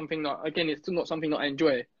it's not something that, again, it's not something that I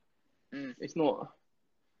enjoy. It's not.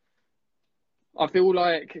 I feel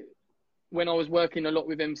like when I was working a lot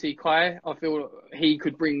with MC Kai, I feel he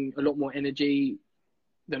could bring a lot more energy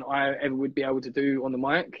than I ever would be able to do on the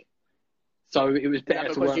mic. So it was Is that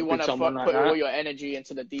better to because you work want with to someone like put all that. your energy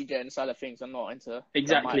into the DJing side of things and not into the mic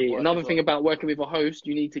Exactly. work Another as thing well? about working with a host,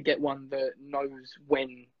 you need to get one that knows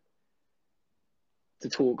when to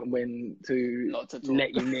talk and when to Not to talk.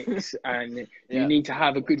 let you mix, and Yeah. you need to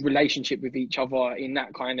have a good relationship with each other in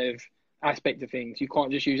that kind of aspect of things. You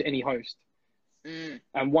can't just use any host.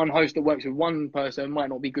 And one host that works with one person might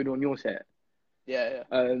not be good on your set. Yeah.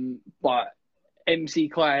 But MC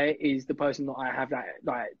Kai is the person that I have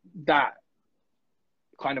that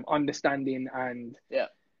kind of understanding, and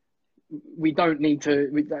we don't need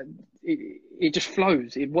to. It just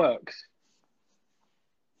flows. It works.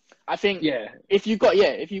 I think if you've got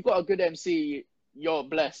a good MC, you're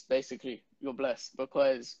blessed. Basically, you're blessed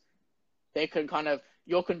because they can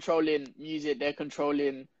you're controlling music, they're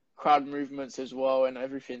controlling crowd movements as well and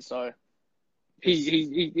everything. So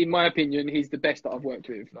he in my opinion, he's the best that I've worked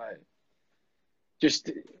with.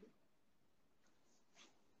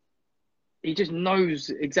 He just knows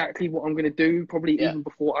exactly what I'm going to do, probably even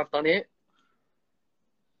before I've done it.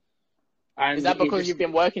 And is that because you've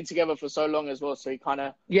been working together for so long as well? So he kind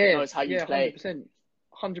of knows how you play.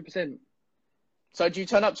 100%. So do you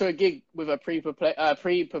turn up to a gig with a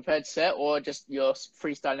pre-prepared set, or just you're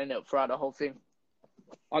freestyling it throughout the whole thing?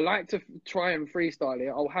 I like to try and freestyle it.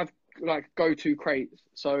 I'll have go-to crates.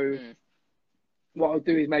 So what I'll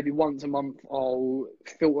do is maybe once a month I'll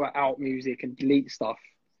filter out music and delete stuff.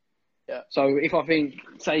 Yeah. So if I think,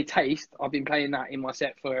 say, Taste, I've been playing that in my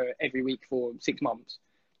set for every week for 6 months.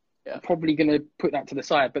 Yeah. I'm probably going to put that to the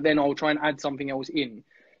side, but then I'll try and add something else in.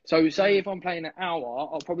 So say if I'm playing an hour,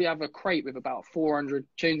 I'll probably have a crate with about 400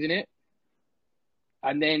 tunes in it.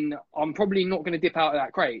 And then I'm probably not going to dip out of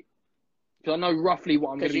that crate because I know roughly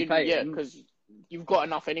what I'm going to be playing. Yeah, because you've got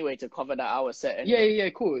enough anyway to cover that hour set. Anyway. Yeah,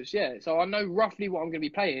 of course, yeah. So I know roughly what I'm going to be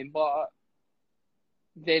playing, but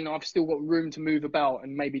then I've still got room to move about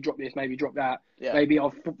and maybe drop this, maybe drop that. Yeah. Maybe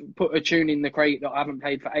I'll put a tune in the crate that I haven't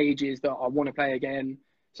played for ages that I want to play again.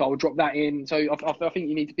 So I'll drop that in. So I think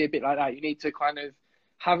you need to be a bit like that. You need to kind of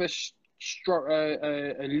have a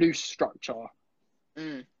loose structure.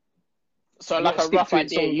 So like a rough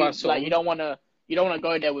idea. You don't want to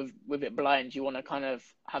go there with it blind. You want to kind of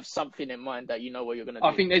have something in mind that you know what you're going to do.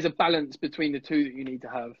 I think there's a balance between the two that you need to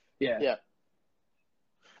have. Yeah. Yeah.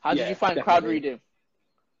 How did you find crowd reading?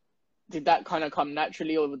 Did that kind of come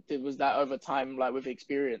naturally, or was that over time, like with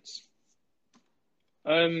experience?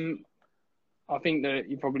 I think that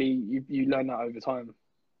you learn that over time.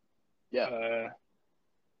 Yeah.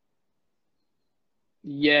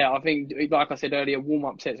 I think, like I said earlier,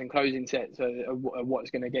 warm-up sets and closing sets are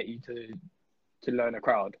what's going to get you to learn a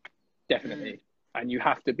crowd, definitely. And you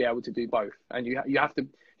have to be able to do both, and you have to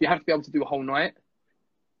be able to do a whole night.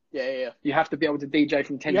 Yeah. You have to be able to DJ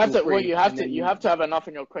from 10 to 3. Well, you have to have enough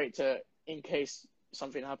in your crate to, in case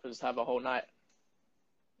something happens, to have a whole night.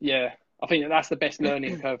 Yeah, I think that's the best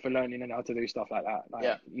learning curve for learning and how to do stuff like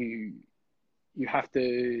that. You have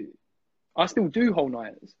to. I still do whole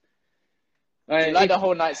nights. Do you like the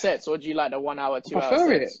whole night sets, or do you like the 1 hour, 2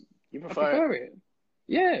 hour sets? You prefer it?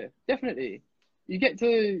 Yeah, definitely. You get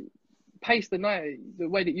to pace the night the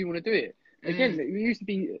way that you want to do it. Again, it used to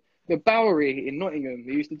be the Bowery in Nottingham.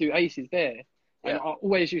 We used to do aces there. And I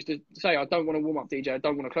always used to say, I don't want to warm up DJ. I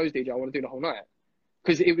don't want to close DJ. I want to do the whole night.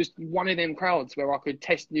 Because it was one of them crowds where I could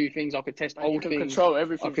test new things. I could test old things. Control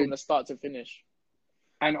everything from the start to finish.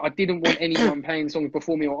 And I didn't want anyone playing songs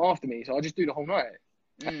before me or after me. So I just do the whole night.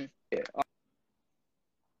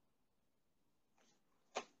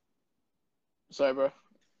 Sorry, bro.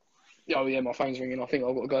 Oh, yeah, my phone's ringing. I think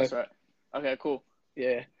I've got to go. That's right. Okay, cool.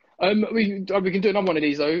 Yeah. We can do another one of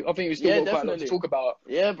these, though. I think we've still got quite a lot to talk about.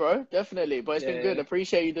 Yeah, bro, definitely. But it's been good.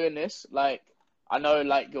 Appreciate you doing this. Like, I know,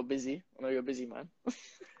 like, you're busy. I know you're busy, man. Do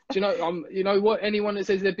you know? You know what? Anyone that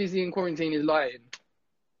says they're busy in quarantine is lying.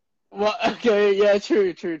 Well, okay, yeah,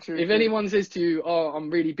 true. If anyone says to you, "Oh, I'm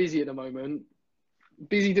really busy at the moment,"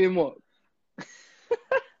 busy doing what?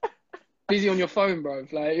 Busy on your phone, bro.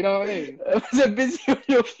 Like, you know what I mean? Was it busy on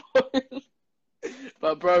your phone?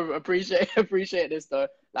 But bro, appreciate this though.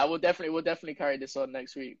 Like, we'll definitely carry this on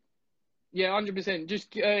next week. Yeah, 100%.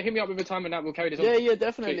 Just hit me up with a time and that we'll carry this on. Yeah,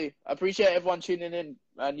 definitely. Sweet. I appreciate everyone tuning in.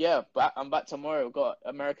 And yeah, I'm back tomorrow. We've got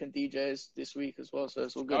American DJs this week as well, so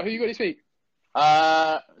it's all good. Oh, who you got this week?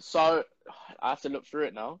 So I have to look through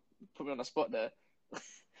it now. Put me on the spot there.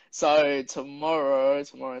 So tomorrow.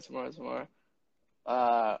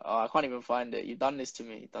 I can't even find it. You've done this to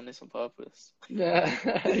me. You've done this on purpose. Yeah,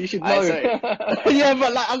 you should know. Yeah,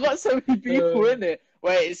 but like, I've got so many people in it.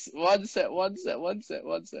 Wait, it's one sec.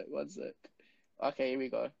 Okay, here we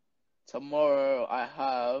go. Tomorrow I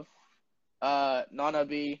have Nana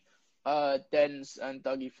B, Dens, and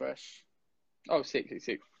Dougie Fresh. Oh, sick.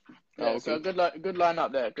 Yeah, so good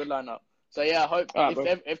lineup there. Good lineup. So yeah, I hope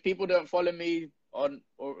if people don't follow me on,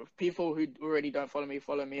 or if people who already don't follow me,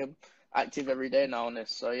 I'm active every day now on this.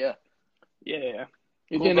 So yeah. Yeah.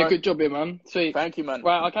 You're doing a good job here, man. Sweet. Thank you, man.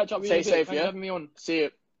 Right, I'll catch up with you. Stay safe, Thanks for having me on. See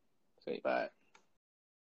you. Sweet. Bye.